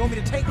 You want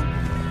me to take him?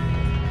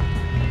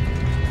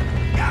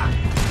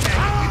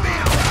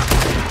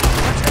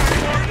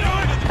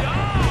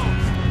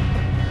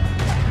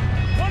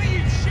 Why don't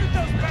you shoot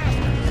those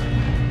bastards?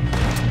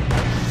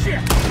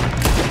 Shit!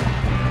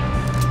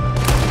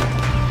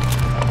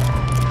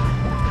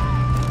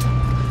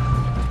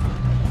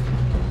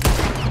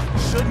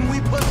 Shouldn't we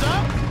push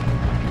up?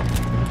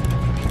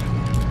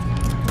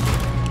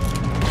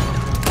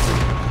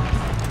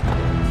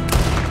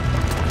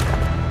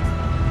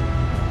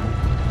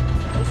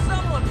 Will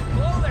someone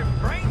blow their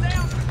brains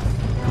out?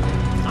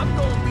 I'm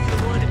gonna be the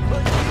one that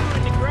puts you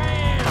in the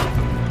ground.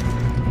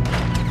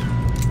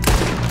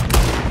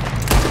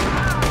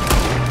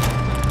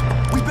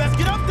 We best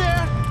get up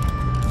there!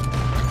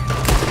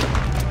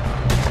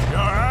 You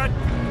all right?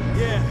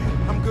 Yeah,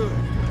 I'm good.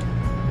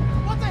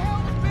 What the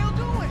hell was Bill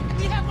doing?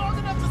 He had long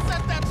enough to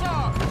set that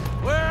charge.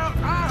 Well,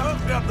 I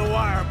hooked up the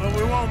wire, but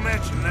we won't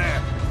mention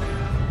that.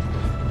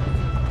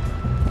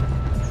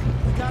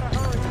 We gotta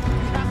hurry.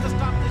 We have to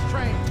stop this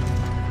train.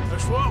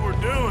 That's what we're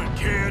doing,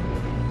 kid.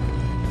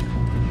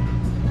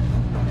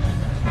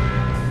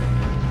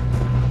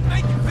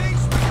 Make it,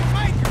 Beast!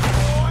 Make it,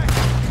 boy!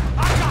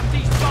 I got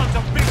these sons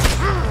of bitches!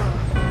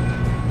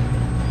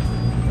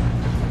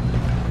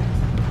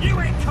 You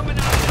ain't coming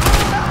out of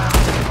there!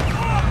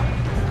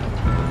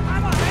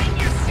 I'ma hang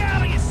your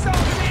saddle, you son of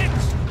a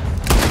bitch!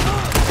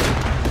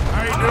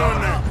 How you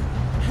doing there?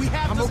 We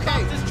have to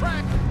stop this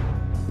track.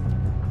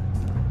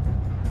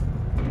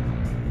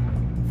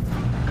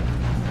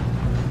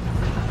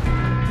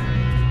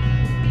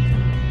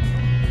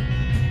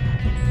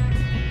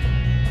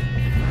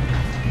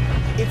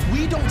 If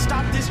we don't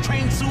stop this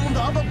train soon,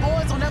 the other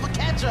boys will never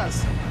catch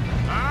us.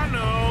 I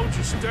know,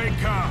 just stay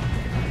calm.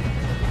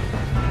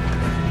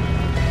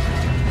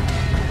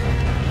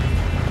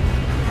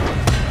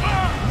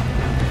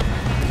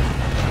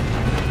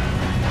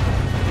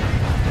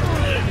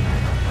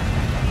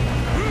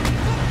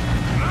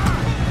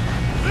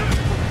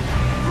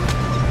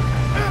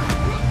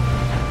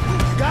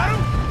 You got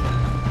him?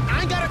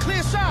 I ain't got a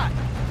clear shot.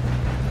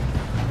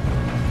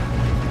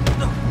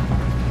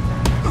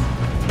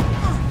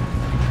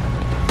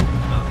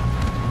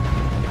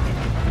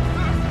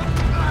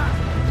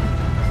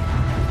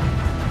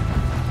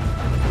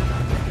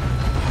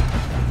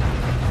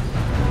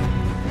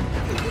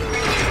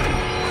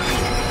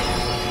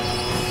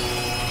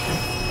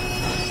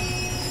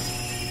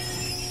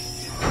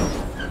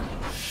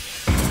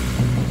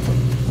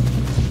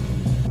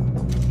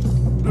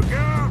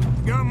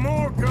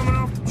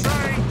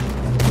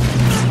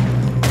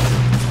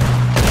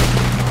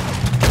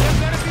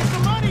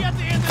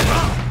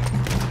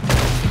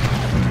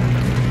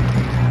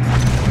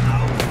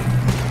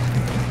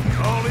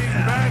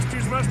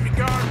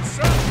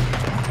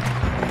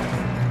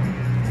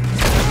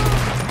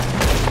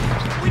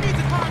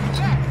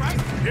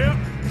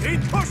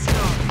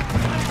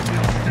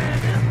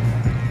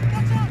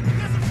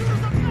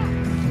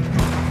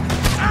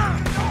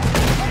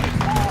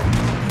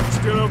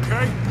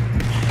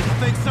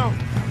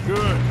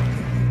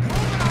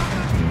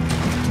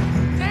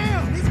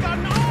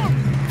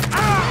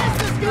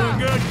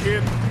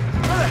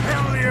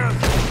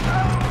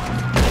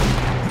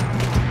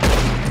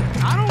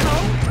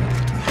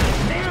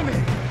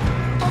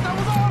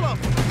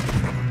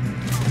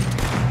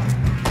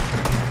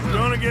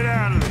 get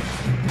out of this.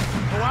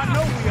 Oh, I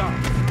know we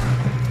are.